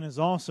Advent is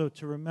also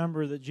to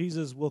remember that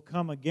Jesus will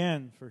come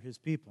again for his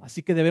people.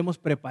 Así que debemos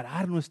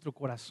preparar nuestro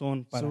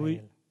corazón para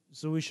Él.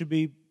 So we should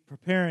be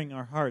preparing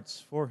our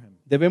hearts for him.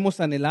 Debemos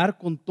anhelar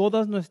con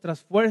todas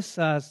nuestras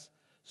fuerzas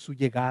su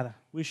llegada.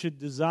 We should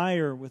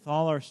desire with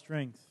all our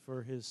strength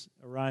for his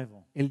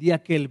arrival. El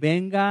día que Él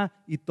venga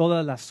y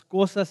todas las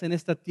cosas en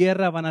esta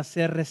tierra van a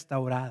ser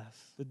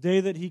restauradas. The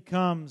day that he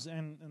comes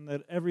and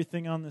that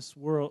everything on this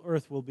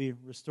earth will be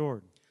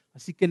restored.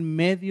 Así que en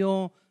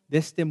medio de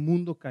este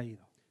mundo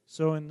caído,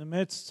 So in the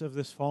midst of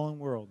this fallen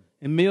world,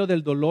 en medio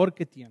del dolor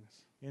que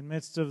tienes, in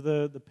midst of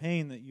the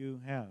pain that you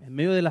have, en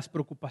medio de las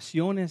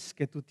preocupaciones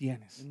que tú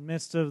tienes, in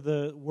midst of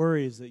the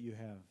worries that you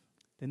have,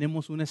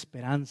 tenemos una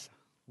esperanza,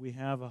 we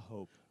have a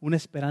hope, una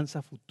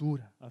esperanza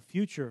futura, a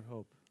future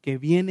hope, que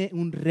viene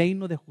un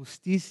reino de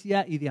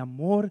justicia y de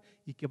amor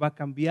y que va a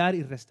cambiar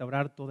y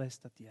restaurar toda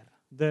esta tierra.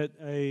 that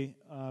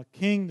a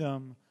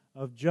kingdom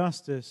of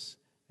justice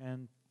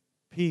and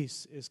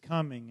peace is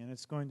coming, and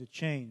it's going to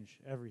change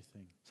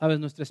everything. Sabes,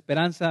 nuestra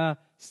esperanza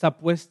está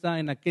puesta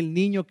en aquel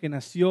niño que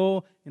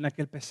nació en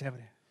aquel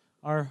pesebre.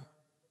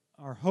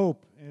 Our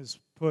hope is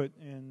put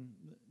in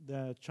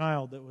the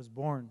child that was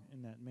born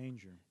in that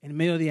manger. En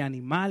medio de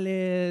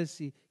animales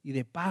y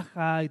de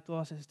paja y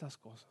todas estas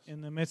cosas.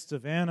 In the midst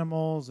of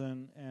animals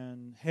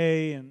and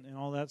hay and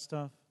all that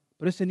stuff.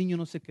 Pero ese niño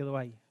no se quedó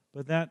ahí.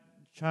 But that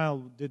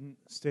child didn't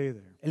stay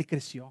there. Él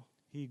creció,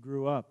 He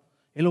grew up.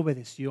 él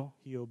obedeció,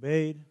 He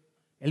obeyed.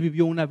 él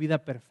vivió una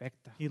vida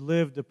perfecta. He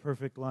lived a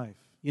perfect life.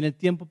 Y en el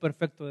tiempo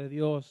perfecto de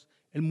Dios,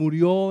 Él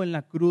murió en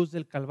la cruz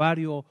del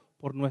Calvario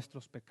por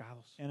nuestros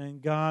pecados. And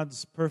in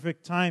God's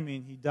perfect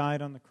timing, he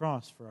died on the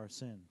cross for our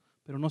sin.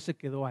 Pero no se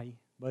quedó ahí,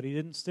 But he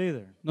didn't stay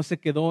there. no se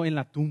quedó en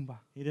la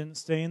tumba. He didn't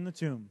stay in the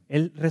tomb.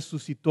 Él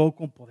resucitó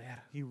con poder.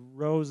 He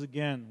rose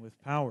again with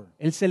power.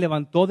 Él se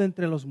levantó de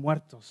entre los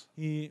muertos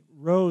He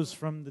rose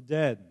from the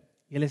dead,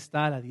 y Él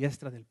está a la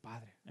diestra del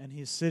Padre. and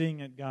he's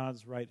sitting at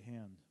God's right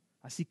hand.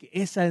 Así que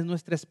esa es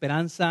nuestra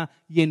esperanza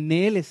y en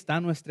Él está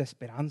nuestra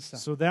esperanza.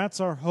 So that's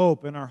our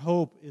hope, and our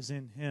hope is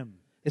in him.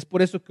 Es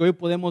por eso que hoy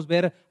podemos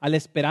ver a la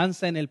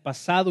esperanza en el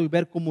pasado y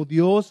ver cómo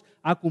Dios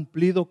ha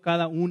cumplido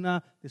cada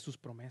una de sus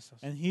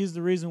promesas. And he's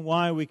the reason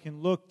why we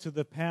can look to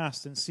the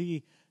past and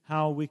see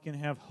how we can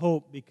have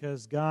hope,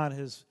 because God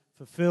has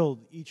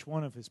fulfilled each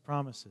one of his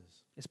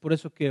promises. Es por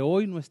eso que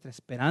hoy nuestra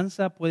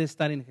esperanza puede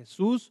estar en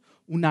Jesús,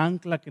 un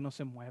ancla que no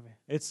se mueve.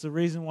 It's the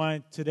reason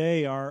why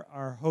today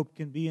our hope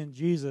can be in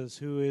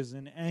Jesus, who is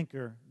an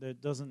anchor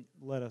that doesn't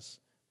let us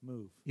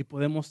move. Y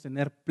podemos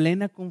tener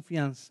plena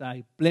confianza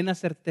y plena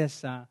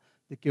certeza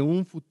de que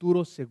un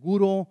futuro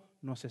seguro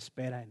nos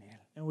espera en Él.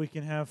 And we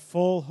can have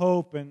full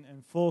hope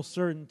and full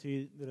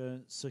certainty that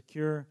a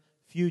secure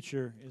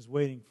future is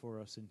waiting for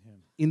us in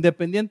him.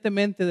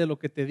 Independientemente de lo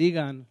que te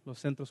digan los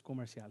centros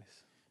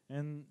comerciales.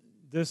 And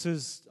this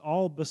is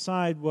all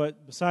besides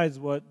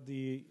what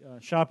the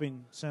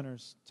shopping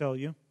centers tell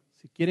you.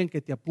 Si quieren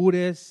que te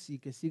apures y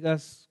que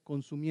sigas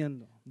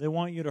consumiendo. They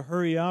want you to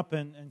hurry up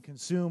and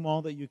consume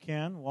all that you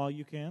can while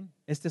you can.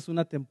 Esta es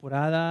una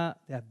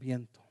temporada de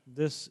Adviento,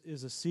 This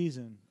is a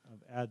season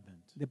of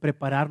Advent, de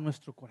preparar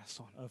nuestro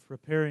corazón, of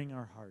preparing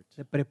our heart,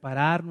 de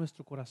preparar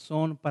nuestro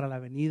corazón para la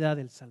venida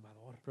del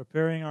Salvador.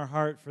 preparing our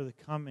heart for the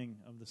coming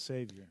of the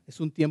Savior. Es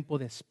un tiempo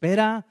de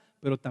espera,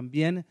 pero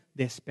también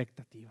de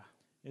expectativa.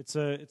 It's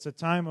a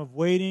time of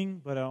waiting,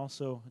 but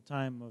also a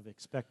time of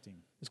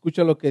expecting.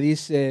 Escucha lo que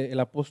dice el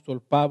apóstol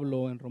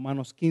Pablo en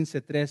Romanos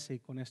 15:13 y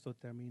con esto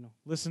termino.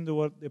 Listen to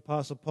what the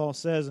Apostle Paul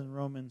says in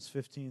Romans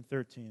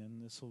 15:13,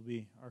 and this will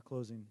be our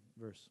closing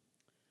verse.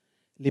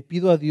 Le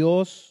pido a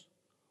Dios,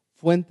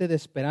 fuente de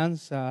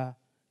esperanza,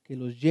 que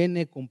los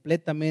llene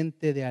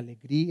completamente de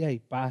alegría y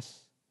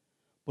paz,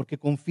 porque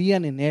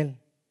confían en Él.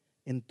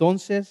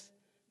 Entonces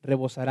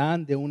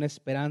rebosarán de una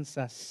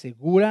esperanza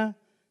segura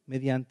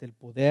mediante el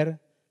poder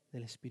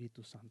del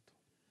Espíritu Santo.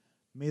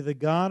 May the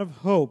God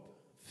of hope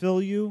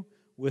fill you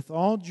with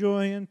all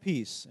joy and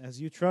peace as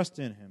you trust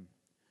in him,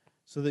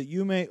 so that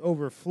you may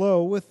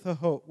overflow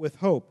with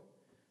hope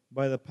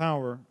by the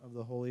power of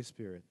the Holy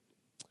Spirit.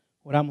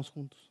 Oramos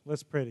juntos.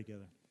 Let's pray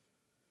together.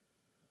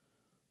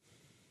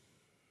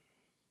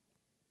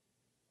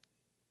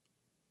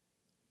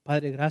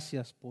 Padre,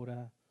 gracias por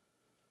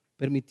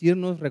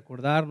permitirnos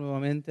recordar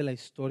nuevamente la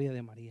historia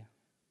de María.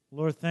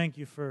 Lord, thank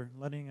you for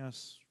letting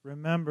us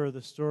remember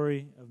the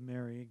story of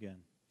Mary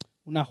again.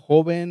 Una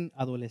joven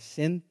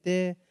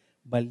adolescente,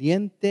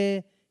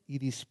 valiente y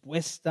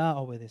dispuesta a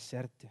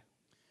obedecerte.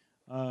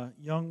 A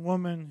young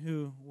woman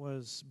who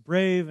was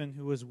brave and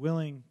who was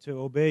willing to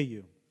obey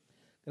you.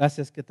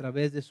 Gracias que a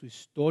través de su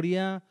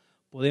historia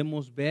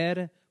podemos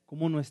ver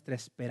cómo nuestra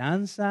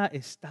esperanza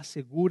está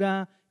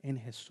segura en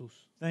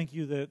Jesús. Thank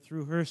you that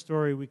through her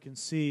story we can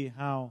see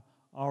how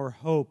our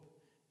hope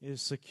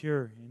is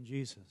secure in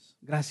Jesus.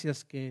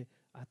 Gracias que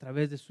a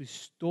través de su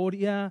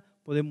historia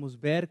podemos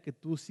ver que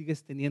tú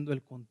sigues teniendo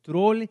el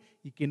control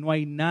y que no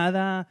hay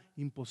nada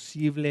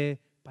imposible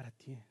para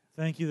ti.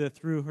 Thank you that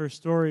through her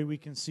story we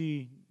can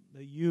see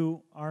that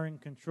you are in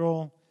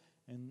control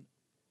and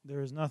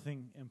there is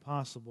nothing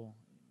impossible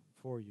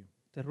for you.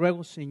 Te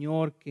ruego,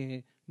 Señor,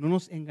 que no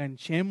nos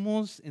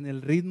enganchemos en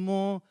el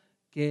ritmo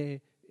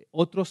que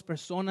otras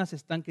personas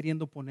están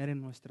queriendo poner en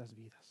nuestras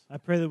vidas. I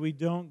pray that we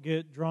don't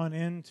get drawn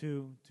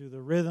into the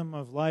rhythm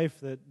of life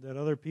that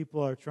other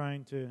people are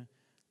trying to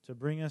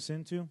bring us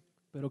into,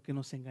 Pero que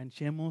nos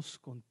enganchemos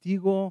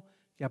contigo,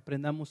 que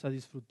aprendamos a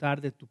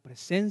disfrutar de tu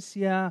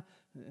presencia,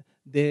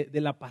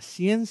 de la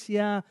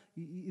paciencia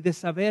y de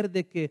saber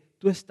de que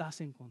tú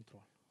estás en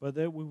control. but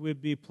that we would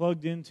be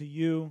plugged into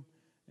you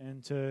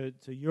and to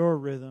your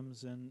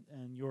rhythms and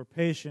your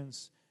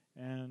patience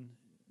and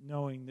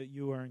knowing that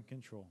you are in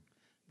control.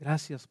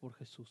 Gracias por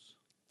Jesús,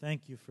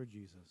 Thank you for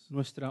Jesus,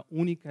 nuestra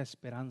única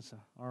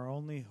esperanza our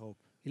only hope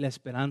y la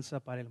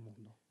esperanza para el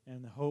mundo.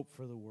 and the hope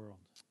for the world.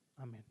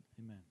 Amén.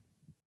 Amen.